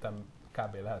szerintem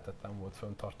kb. Lehetetlen volt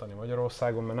fenntartani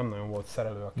Magyarországon, mert nem nagyon volt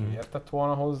szerelő, aki értett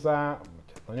volna hozzá,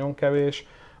 vagy nagyon kevés.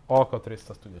 Alkatrészt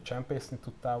azt ugye csempészni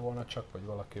tudtál volna csak, vagy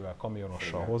valakivel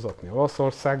kamionossal hozatni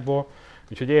Olaszországból.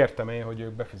 Úgyhogy értem én, hogy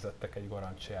ők befizettek egy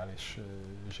garanciális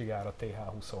zsigára,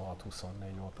 TH26-24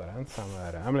 volt a rendszám,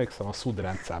 erre emlékszem, a SUD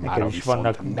rendszer már is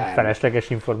vannak felesleges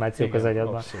információk az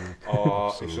agyadban.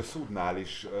 És a SUD-nál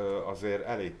is azért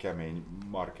elég kemény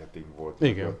marketing volt.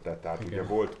 Igen. Tehát ugye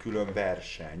volt külön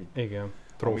verseny. Igen,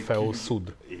 Trofeo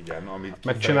SUD. Igen, amit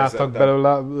megcsináltak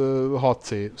belőle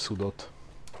 6C SUD-ot.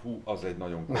 Hú, az egy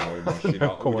nagyon komoly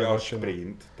masina. Ugye a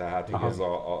sprint, tehát igaz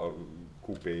a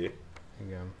kupé.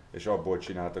 Igen. És abból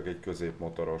csináltak egy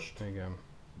középmotorost. Igen.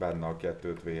 Benne a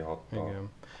 2 V6-tal. Igen.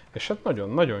 És hát nagyon,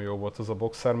 nagyon jó volt az a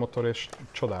boxer motor, és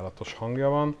csodálatos hangja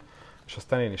van. És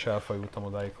aztán én is elfajultam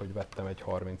odáig, hogy vettem egy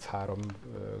 33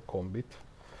 kombit.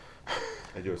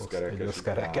 Egy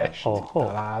összkerekes.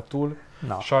 Hátul.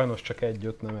 Sajnos csak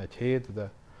 1.5, nem 1.7,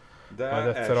 de majd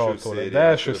egyszer autó lett. De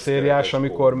első első szériás,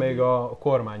 amikor kombi. még a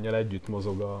kormánnyal együtt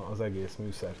mozog az egész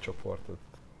műszercsoport.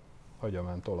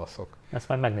 Hagyament olaszok. Ezt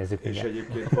majd megnézzük. És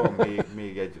egyébként van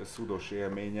még egy szudos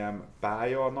élményem,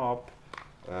 pályanap,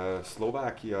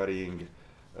 Szlovákia ring,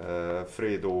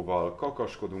 Fredóval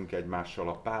kakaskodunk egymással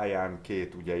a pályán,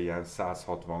 két ugye ilyen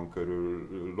 160 körül,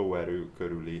 lóerő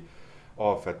körüli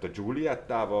Alfetta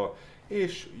Giuliettával,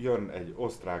 és jön egy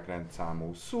osztrák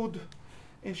rendszámú SUD,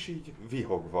 és így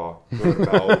vihogva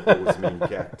körbeautóz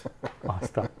minket.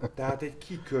 Tehát egy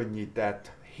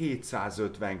kikönnyített,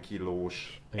 750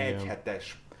 kilós,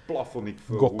 egyhetes, plafonit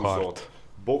fölhúzott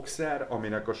boxer,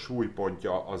 aminek a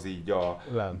súlypontja az így a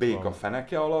béka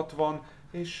feneke alatt van,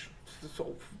 és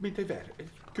mint egy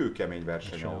kőkemény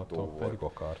versenyautó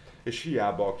volt. És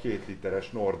hiába a 2 literes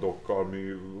nordokkal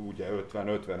ugye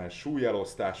 50-50-es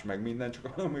súlyelosztás, meg minden,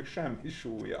 csak még semmi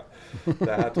súlya.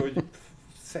 Tehát, hogy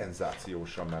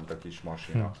szenzációsan ment a kis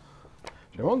masina.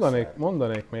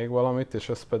 Mondanék még valamit, és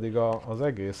ez pedig az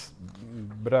egész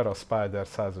Brera Spider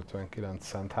 159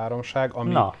 cent háromság,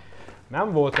 ami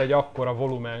nem volt egy akkora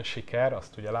volumen siker,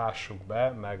 azt ugye lássuk be,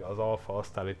 meg az Alfa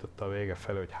azt állította a vége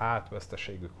felé, hogy hát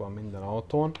veszteségük van minden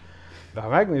autón, de ha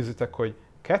megnézitek, hogy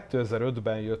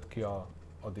 2005-ben jött ki a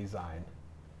design,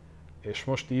 és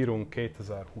most írunk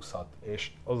 2020-at,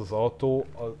 és az autó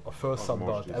a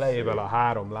felszabdalt elejével, a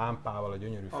 3 lámpával, a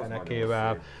gyönyörű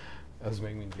fenekével, ez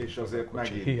még mindig és azért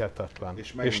megint, hihetetlen.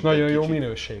 És nagyon jó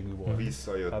minőségű volt.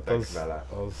 Visszajöttek hát vele.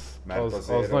 Mert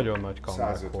az nagyon nagy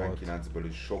comeback volt. 159-ből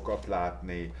is sokat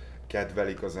látni,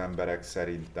 kedvelik az emberek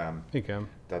szerintem. Igen.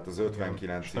 Tehát az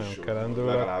 59 igen, is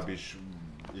legalábbis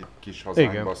itt kis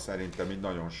hazánkban szerintem így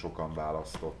nagyon sokan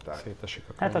választották. Szétesik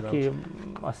a hát aki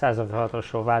a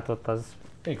 156-osról váltott, az...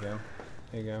 Igen.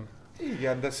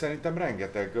 Igen, de szerintem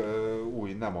rengeteg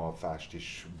új nem alfást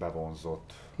is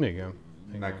bevonzott. Igen.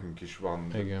 Nekünk is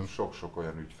van sok-sok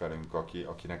olyan ügyfelünk,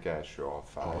 akinek első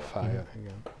alfája.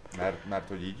 Igen. Mert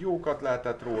hogy így jókat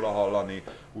lehetett róla hallani,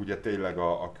 ugye tényleg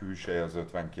a külseje az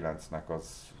 59-nek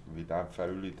az vidám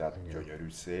felüli, tehát gyönyörű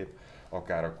szép.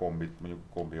 Akár a kombit, mondjuk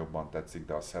a kombi jobban tetszik,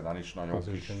 de a sedan is nagyon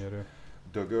kis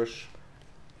dögös.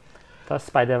 A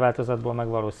Spider változatból meg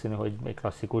valószínű, hogy még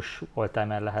klasszikus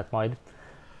oldtimer lehet majd.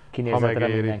 Kinézetre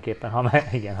mindenképpen.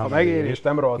 Ha megéri, és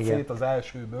nem rohadt szét az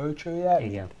első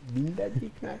bölcsője,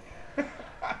 mindegyiknek.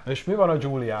 És mi van a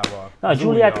Giuliával? Na, a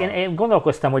Giuliát én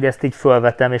gondolkoztam, hogy ezt így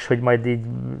fölvetem, és hogy majd így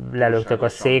lelöktök a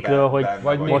székről,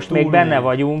 hogy most még benne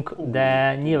vagyunk,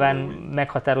 de nyilván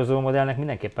meghatározó modellnek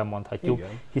mindenképpen mondhatjuk,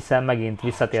 hiszen megint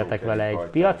visszatértek vele egy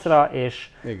piacra, és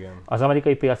az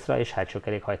amerikai piacra, és hátsó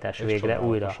kerékhajtás végre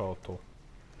újra. Autó.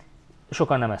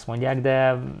 Sokan nem ezt mondják,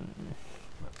 de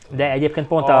De egyébként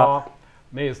pont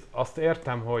Nézd, azt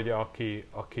értem, hogy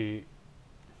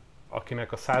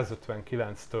akinek a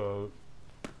 159-től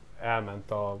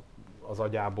elment az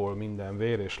agyából minden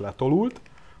vér és letolult,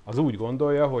 az úgy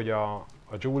gondolja, hogy a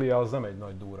Giulia az nem egy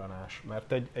nagy durranás,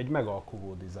 mert egy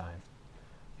megalkuvó dizájn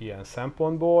ilyen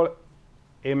szempontból.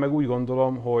 Én meg úgy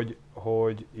gondolom,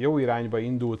 hogy jó irányba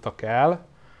indultak el,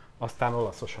 aztán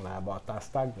olaszosan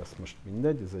elbaltázták, de ez most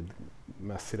mindegy, ez egy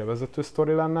messzire vezető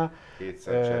sztori lenne.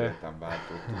 Kétszer cseréltem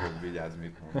váltót, tudod, vigyázz,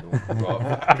 mit mondunk.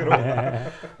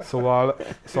 Szóval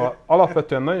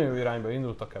alapvetően nagyon jó irányba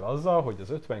indultak el azzal, hogy az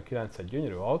 59 egy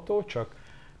gyönyörű autó, csak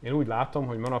én úgy látom,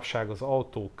 hogy manapság az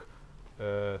autók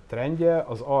trendje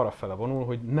az arra fele vonul,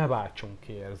 hogy ne váltsunk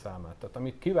ki érzelmet. Tehát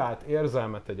amit kivált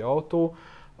érzelmet egy autó,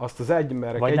 azt az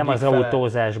emberek vagy nem az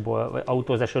autózásból,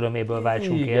 autózás öröméből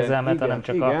váltsunk érzelmet, hanem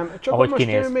csak ahogy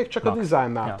kinéz. Most még csak a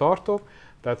dizájnnál tartok,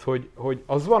 tehát hogy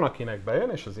az van, akinek bejön,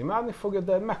 és az imádni fogja,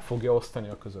 de meg fogja osztani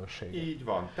a közönséget. Így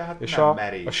van, tehát és nem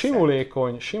a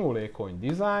simulékony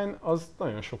dizájn az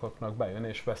nagyon sokaknak bejön,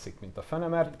 és veszik, mint a fene,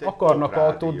 mert akarnak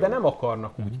autót, de nem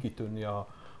akarnak úgy kitűnni a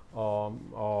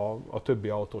többi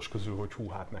autós közül, hogy hú,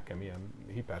 hát nekem ilyen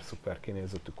hiper-szuper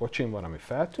kinézetű kocsim van, ami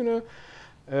feltűnő.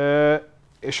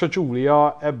 És a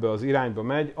Giulia ebbe az irányba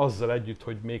megy, azzal együtt,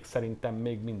 hogy szerintem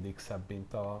még mindig szebb,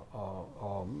 mint a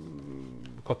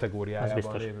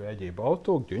kategóriájában lévő egyéb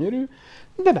autók, gyönyörű,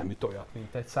 de nem üt olyat,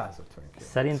 mint egy 159.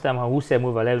 Szerintem, ha 20 év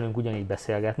múlva leülünk ugyanígy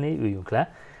beszélgetni, üljünk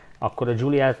le, akkor a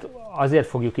Giuliát azért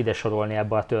fogjuk ide sorolni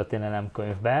ebbe a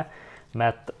történelemkönyvbe,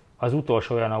 mert az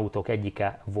utolsó olyan autók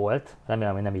egyike volt,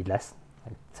 remélem, hogy nem így lesz,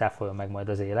 cáfoljon meg majd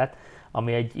az élet,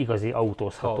 ami egy igazi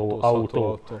autózható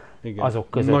autó. Igen. Azok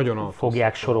között nagyon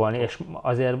fogják sorolni, és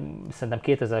azért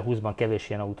szerintem 2020-ban kevés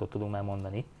ilyen autót tudunk már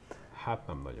mondani. Hát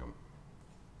nem nagyon.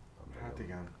 Hát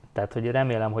igen. Tehát, hogy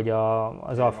remélem, hogy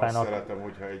az Alfának... Én azt szeretem,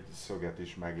 hogyha egy szöget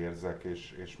is megérzek,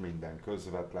 és minden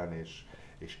közvetlen,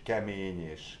 és kemény,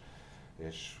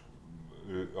 és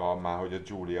már hogy a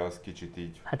Giulia az kicsit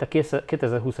így... Hát a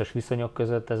 2020-as viszonyok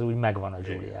között ez úgy megvan a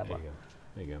Giuliában.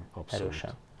 Igen, abszolút.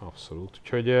 Erősen. Abszolút.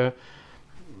 Úgyhogy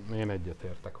én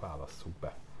egyetértek, válasszuk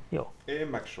be. Jó. Én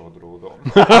meg sodródom.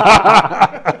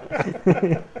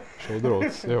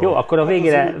 Sodródsz? Jó, akkor a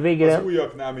végére... Az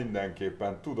újaknál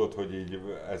mindenképpen. Tudod, hogy így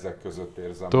ezek között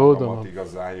érzem magamat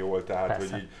igazán jól. Tehát,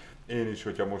 persze. Hogy így én is,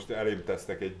 hogyha most elém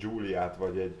tesznek egy Giuliát,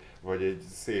 vagy egy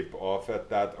szép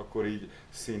Alfettát, akkor így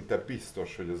szinte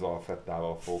biztos, hogy az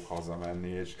Alfettával fogok hazamenni,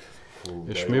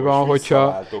 és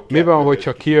mi van,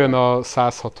 hogyha kijön a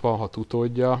 166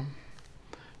 utódja,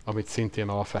 amit szintén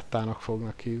Alfettának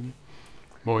fognak hívni?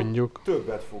 Mondjuk.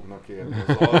 Többet fognak érni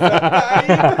az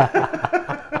Alfettáim.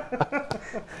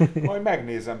 Majd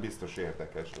megnézem, biztos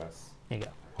érdekes lesz.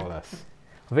 Igen. Ha lesz.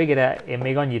 A végére én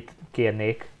még annyit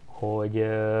kérnék, hogy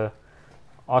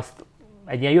azt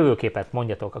egy ilyen jövőképet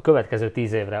mondjatok a következő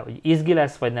 10 évre, hogy izgi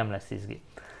lesz, vagy nem lesz izgi.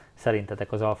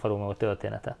 Szerintetek az Alfa Romeo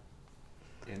története?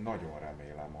 Én nagyon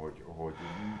remélem, hogy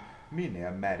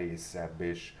minél merészebb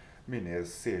és minél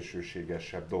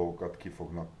szélsőségesebb dolgokat ki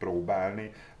fognak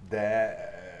próbálni, de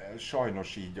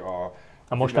sajnos így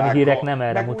a mostani hírek nem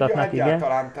erre mutatnak, igen?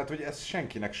 Egyáltalán, tehát hogy ez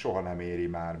senkinek soha nem éri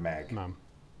már meg. Nem.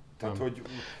 Tehát, hogy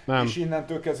és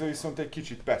innentől kezdve viszont egy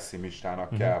kicsit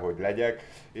pessimistának kell, hogy legyek,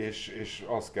 és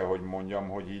azt kell, hogy mondjam,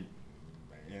 hogy így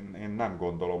én nem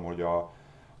gondolom, hogy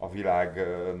a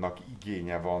világnak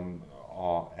igénye van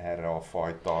erre a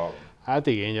fajta... Hát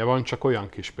igénye van, csak olyan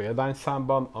kis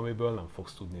példányszámban, amiből nem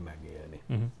fogsz tudni megélni.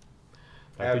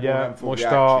 Tehát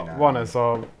ugye van ez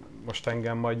most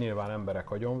engem majd nyilván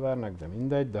emberek agyonvernek, de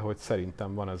mindegy, de hogy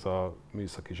szerintem van ez a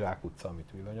műszaki zsákutca, amit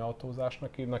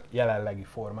villanyautózásnak hívnak, jelenlegi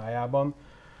formájában.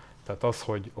 Tehát az,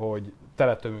 hogy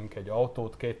teletömünk egy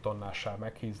autót, 2 tonnással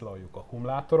meghízlaljuk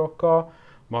akkumulátorokkal,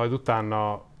 majd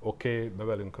utána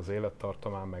bevelünk az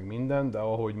élettartamán meg minden, de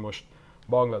ahogy most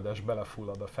Banglades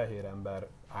belefullad a fehér ember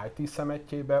IT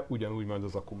szemetjébe, ugyanúgy majd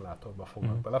az akkumulátorba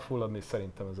fognak belefulladni, és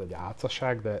szerintem ez egy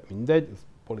álcaság, de mindegy, ez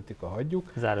politika,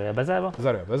 hagyjuk. Zárójel bezárva.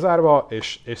 Zárójel bezárva,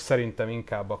 és szerintem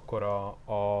inkább akkor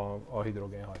a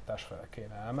hidrogénhajtás fel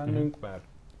kéne elmennünk, mert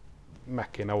meg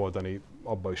kéne oldani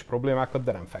abba is problémákat,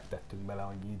 de nem fektettünk bele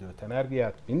annyi időt,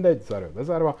 energiát, mindegy, zárójel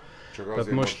bezárva. Csak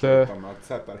azért most a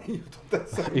Zeppelin jutott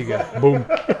eszembe. Igen, bum.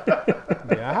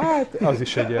 Ja, hát az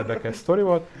is egy érdekes sztori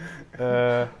volt.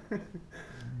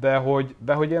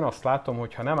 De hogy én azt látom,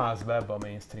 hogy ha nem állsz be ebbe a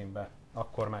mainstreambe,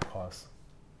 akkor meghalsz.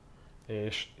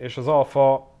 És az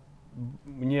Alfa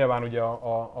nyilván ugye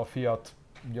a Fiat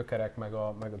gyökerek, meg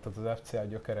tehát az FCA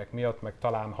gyökerek miatt, meg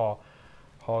talán ha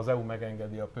az EU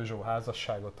megengedi a Peugeot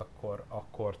házasságot,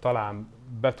 akkor talán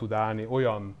be tud állni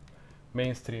olyan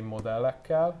mainstream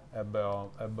modellekkel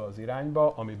ebbe az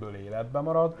irányba, amiből életbe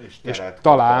marad, és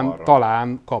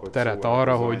talán kap teret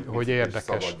arra, hogy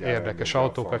érdekes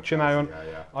autókat csináljon,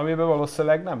 amiben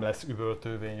valószínűleg nem lesz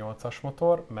üvöltő V8-as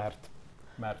motor, mert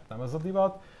nem ez a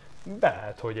divat, de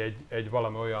lehet, hogy egy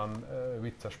valami olyan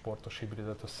vicces sportos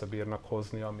hibridet összebírnak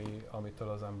hozni, amitől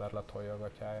az ember letolja a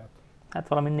gatyáját. Hát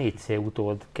valami 4C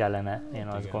utód kellene, én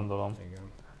azt gondolom. Igen.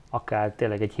 Akár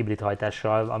tényleg egy hibrid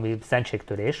hajtással, ami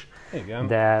szentségtörés, igen,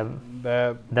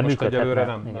 de most egyelőre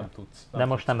nem tudsz. De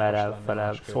most nem erre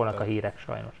fele szólnak a hírek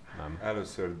sajnos. Nem.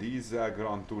 Először dízel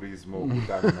Gran Turismo,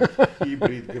 utána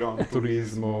hibrid Gran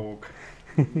Turismo.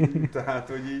 Tehát,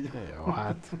 hogy így... Jó,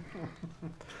 hát...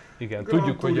 Igen,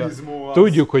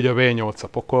 tudjuk, hogy a V8 a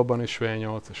pokolban is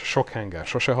V8, és a sok henger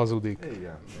sose hazudik,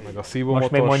 igen, meg a szívómotor.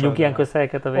 Most még mondjuk ilyen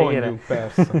közhelyeket a végére? Mondjuk,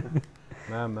 persze.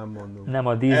 Nem mondunk. Nem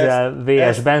a dízel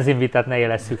VS benzinvitát ne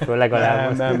élesszük föl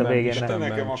legalább nem, a végén. Nem.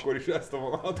 Nekem akkor is ezt a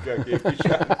vonalat kell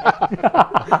képviselni.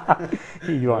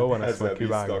 Így van. Jó van, ezt ezzel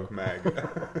kivágjuk meg.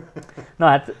 Na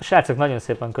hát, srácok, nagyon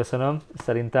szépen köszönöm.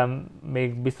 Szerintem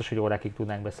még biztos, hogy órákig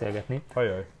tudnánk beszélgetni.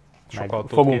 Ajaj.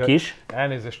 Fogunk is.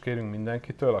 Elnézést kérünk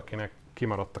mindenkitől, akinek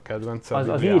kimaradt a kedvence.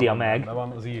 Az írja meg.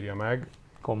 Az írja meg.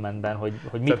 Kommentben, hogy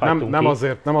mit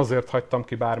hagytunk nem azért hagytam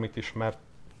ki bármit is, mert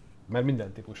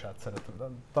minden típusát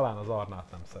szeretem. Talán az Arnát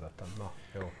nem szeretem. Na,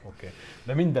 jó, oké.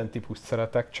 De minden típust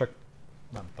szeretek, csak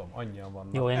nem tudom, annyian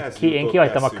vannak. Jó, én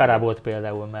kihagytam a Karabót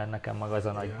például, mert nekem maga az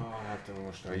a nagy... Ja, hát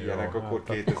most ha ilyenek, akkor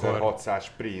 2600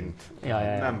 sprint.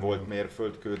 Nem volt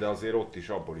mérföldkő, de azért ott is,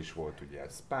 abból is volt ugye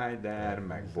Spider,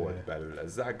 meg volt belőle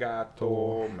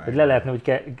Zagato, meg... Hogy le lehetne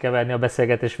úgy keverni a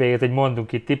beszélgetés végét, hogy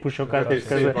mondunk itt típusokat, és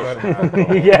közben...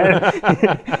 Igen.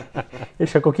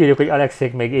 És akkor kírjuk, hogy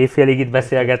Alexék még éjfélig itt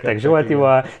beszélgettek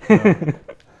Zsoltival.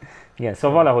 Igen,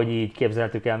 szóval valahogy így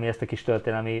képzeltük el mi ezt a kis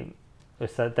történelmi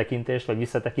összetekintést, vagy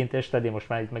visszatekintést, de most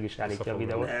már itt meg is állítja a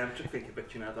videót. Nem, csak fényképet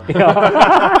csináltam. Ja.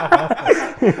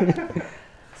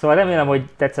 Szóval remélem, hogy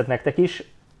tetszett nektek is,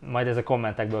 majd ez a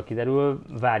kommentekből kiderül,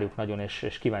 várjuk nagyon,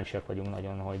 és kíváncsiak vagyunk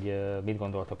nagyon, hogy mit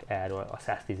gondoltok erről a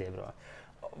 110 évről.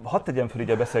 Hadd tegyem fel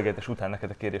így a beszélgetés után neked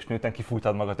a kérdést, miután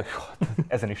kifújtad magad, hogy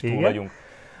ezen is túl Igen? vagyunk.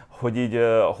 Hogy így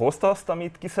hozta azt,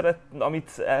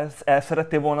 amit el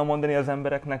szerettél volna mondani az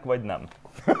embereknek, vagy nem?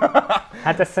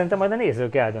 Hát ezt szerintem majd a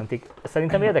nézők eldöntik.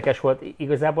 Szerintem érdekes volt,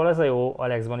 igazából az a jó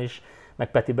Alexban is,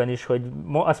 meg Petiben is, hogy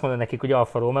azt mondod nekik, hogy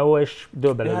Alfa Romeo, és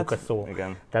dől belőlük a szó.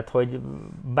 Igen. Tehát, hogy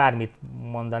bármit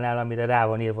mondanál, amire rá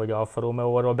van írva, hogy Alfa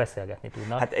Romeo, arról beszélgetni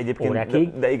tudnak. Hát egyébként,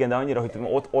 órákig. de igen, de annyira, hogy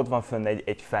ott van fönn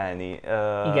egy felni.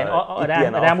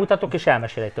 Igen, rámutatok, és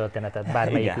elmesél egy történetet,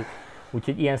 bármelyikük.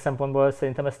 Úgyhogy ilyen szempontból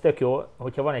szerintem ez tök jó,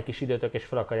 hogyha van egy kis időtök, és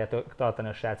fel akarjátok tartani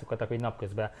a srácokat, akkor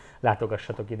napközben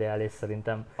látogassatok ide el, és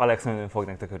szerintem... Alex nagyon fog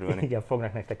nektek örülni. Igen,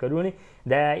 fognak nektek örülni.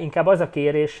 De inkább az a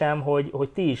kérésem, hogy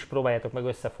ti is próbáljátok meg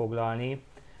összefoglalni,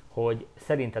 hogy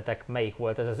szerintetek melyik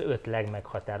volt ez az 5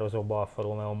 legmeghatározóbb Alfa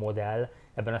Romeo modell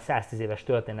ebben a 110 éves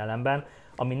történelemben,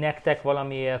 ami nektek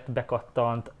valamiért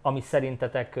bekattant, ami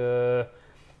szerintetek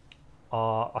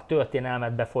a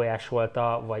történelmet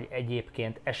befolyásolta, vagy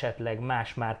egyébként esetleg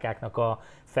más márkáknak a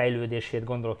fejlődését,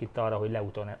 gondolok itt arra, hogy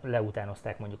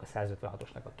leutánozták mondjuk a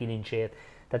 156-osnak a kilincsét.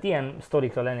 Tehát ilyen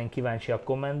sztorikra lennénk kíváncsiak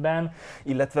kommentben.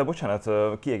 Illetve, bocsánat,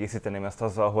 kiegészíteném ezt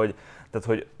azzal, hogy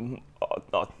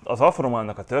az Alfa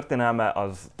Romeo-nak a történelme,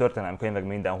 az történelemkönyvek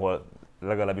mindenhol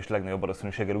legalábbis legnagyobb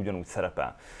valószínűséggel ugyanúgy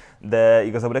szerepel. De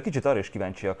igazából egy kicsit arra is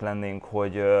kíváncsiak lennénk,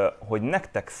 hogy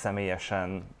nektek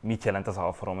személyesen mit jelent az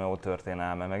Alfa Romeo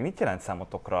történelme, meg mit jelent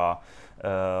számotokra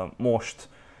most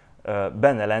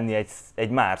benne lenni egy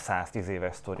már 110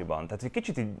 éves sztoriban. Tehát egy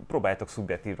kicsit így próbáljátok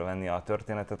szubjektívra venni a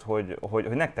történetet, hogy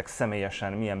nektek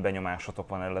személyesen milyen benyomásotok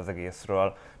van erről az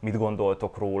egészről, mit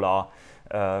gondoltok róla,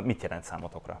 mit jelent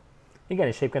számotokra. Igen,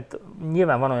 és egyébként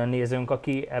nyilván van olyan nézőnk,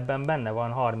 aki ebben benne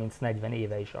van 30-40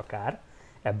 éve is akár,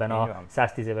 ebben a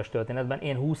 110 éves történetben.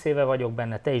 Én 20 éve vagyok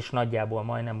benne, te is nagyjából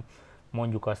majdnem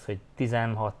mondjuk azt, hogy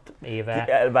 16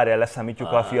 éve. Várjál,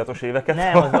 leszámítjuk a fiatos éveket?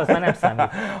 Nem, az már nem számít.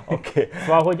 Okay.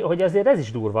 Szóval, hogy azért ez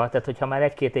is durva, tehát hogyha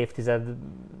már 1-2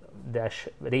 évtizedes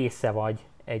része vagy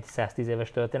egy 110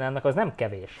 éves történelmnek, az nem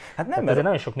kevés. Hát nem, azért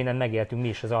nagyon sok mindent megéltünk mi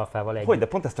is az Alfával együtt. Hogy, de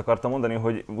pont ezt akartam mondani,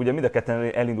 hogy ugye mind a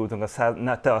ketten elindultunk,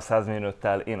 te a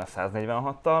 145-tel, én a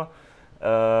 146-tal.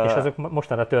 És azok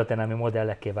mostanra történelmi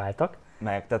modellekké váltak.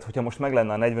 Tehát hogyha most meg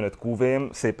lenne a 45 QV-m,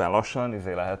 szépen lassan,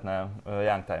 lehetne,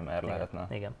 youngtimer lehetne.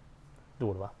 Igen,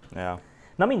 durva. Ja.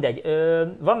 Na mindegy,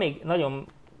 van még nagyon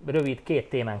rövid 2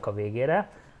 témánk a végére,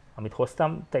 amit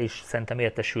hoztam, te is szerintem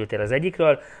értesültél az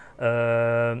egyikről.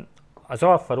 Az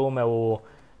Alfa Romeo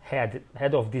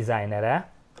Head of Designere,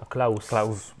 a Klaus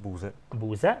Buse.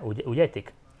 Buse, úgy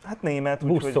ejtik? Hát német.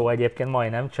 Buszó egyébként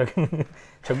majdnem, csak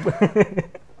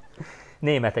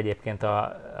német egyébként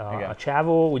a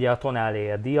csávó, ugye a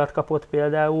Tonaléért díjat kapott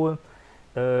például.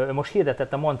 Most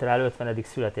hirdetett a Montreal 50.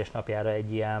 születésnapjára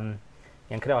egy ilyen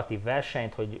kreatív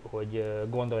versenyt, hogy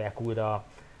gondolják újra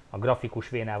a grafikus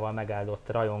vénával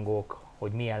megáldott rajongók,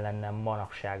 hogy milyen lenne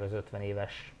manapság az 50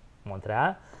 éves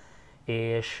Montreal.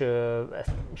 És ez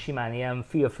simán ilyen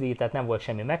feel free, tehát nem volt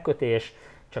semmi megkötés,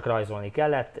 csak rajzolni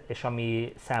kellett, és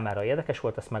ami számára érdekes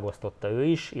volt, azt megosztotta ő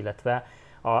is, illetve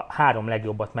a 3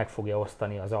 legjobbat meg fogja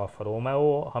osztani az Alfa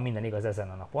Romeo, ha minden igaz, ezen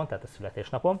a napon, tehát a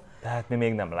születésnapon. Tehát mi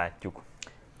még nem látjuk.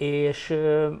 És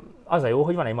az a jó,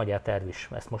 hogy van egy magyar terv is,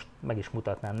 ezt most meg is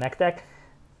mutatnám nektek.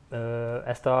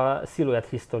 Ezt a Silhouette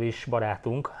Historis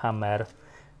barátunk, Hammer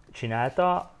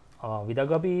csinálta, a Vida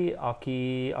Gabi,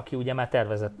 aki ugye már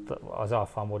tervezett az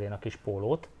Alfa Amorénak is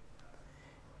pólót,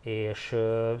 és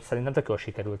szerintem tök jól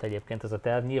sikerült egyébként ez a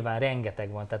terv. Nyilván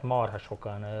rengeteg van, tehát marha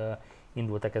sokan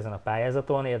indultak ezen a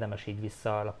pályázaton, érdemes így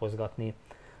visszalapozgatni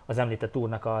az említett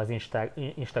úrnak az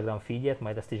Instagram feedjét,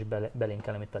 majd ezt is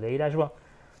belinkelem itt a leírásba.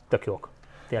 Tök jók.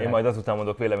 Tényleg. Én majd azután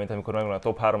mondok véleményt, amikor megvan a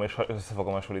top 3, és össze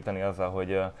fogom hasonlítani azzal,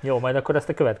 hogy... Jó, majd akkor ezt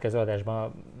a következő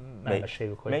adásban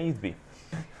elmeséljük, hogy... May it be.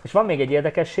 És van még egy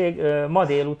érdekesség, ma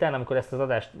délután, amikor ezt az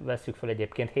adást vesszük fel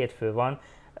egyébként, hétfő van,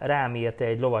 rám írt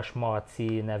egy Lovas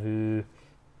Marci nevű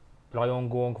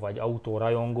rajongónk, vagy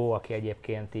autórajongó, aki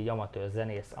egyébként így amatőr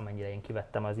zenész, amennyire én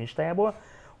kivettem az Instájából,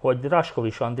 hogy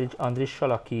Raskovics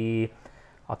Andrissal,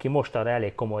 aki mostanra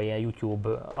elég komoly ilyen YouTube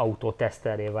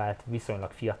autóteszterré vált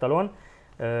viszonylag fiatalon,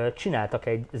 csináltak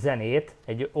egy zenét,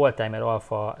 egy Oldtimer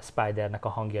Alfa Spidernek a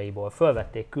hangjaiból.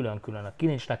 Fölvették külön-külön a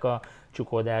kilincsnek a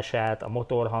csukódását, a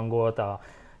motorhangot, a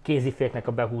kéziféknek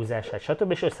a behúzását,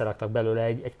 stb. És összeraktak belőle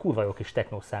egy kurva jó kis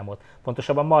technószámot.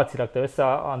 Pontosabban Marci rakta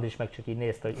össze, Andris meg csak így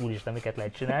nézte, hogy úristen, miket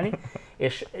lehet csinálni.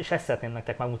 és ezt szeretném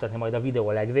nektek megmutatni majd a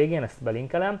videó legvégén, ezt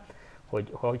belinkelem,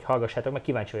 hogy hallgassátok meg,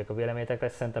 kíváncsi vagyok a véleményetekre,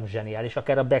 szerintem zseniális.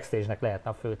 Akár a Backstage-nek lehetne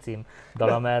a főcím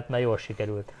dala, mert jól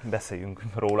sikerült. Beszéljünk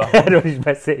róla. Erről is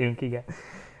beszéljünk, igen.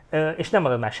 És nem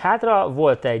marad más hátra,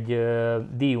 volt egy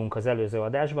díjunk az előző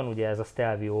adásban, ugye ez a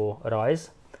Stelvio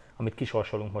rajz, amit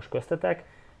kisorsolunk most köztetek.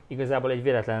 Igazából egy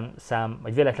véletlen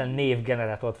véletlen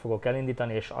névgenerátort fogok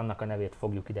elindítani, és annak a nevét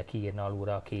fogjuk ide kiírni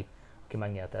alulra, aki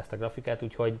megnyerte ezt a grafikát,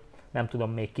 úgyhogy nem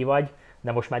tudom még ki vagy,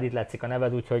 de most már itt látszik a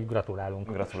neved, úgyhogy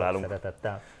gratulálunk. Gratulálunk.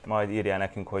 Szeretettel. Majd írjál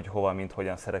nekünk, hogy hova, mint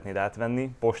hogyan szeretnéd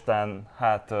átvenni. Postán,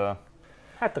 hát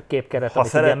a képkeret,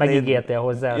 amit ugye megígértél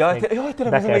hozzá, jaj,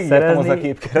 tényleg megígértem hozzá a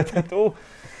képkeretet.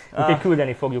 Úgyhogy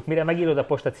küldeni fogjuk. Mire megírod a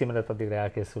postacímedet, addigra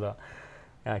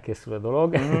elkészül a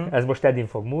dolog. Ez most Edin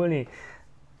fog múlni.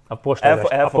 A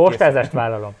postázást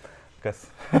vállalom.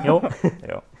 Kösz. Jó?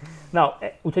 Jó. Na,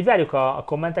 úgyhogy várjuk a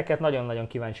kommenteket, nagyon-nagyon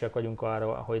kíváncsiak vagyunk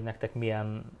arra, hogy nektek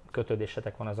milyen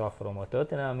kötődésetek van az Alfa Romeo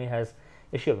történelméhez,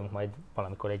 és jövünk majd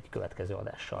valamikor egy következő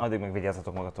adással. Addig meg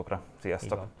vigyázzatok magatokra.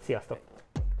 Sziasztok! Sziasztok!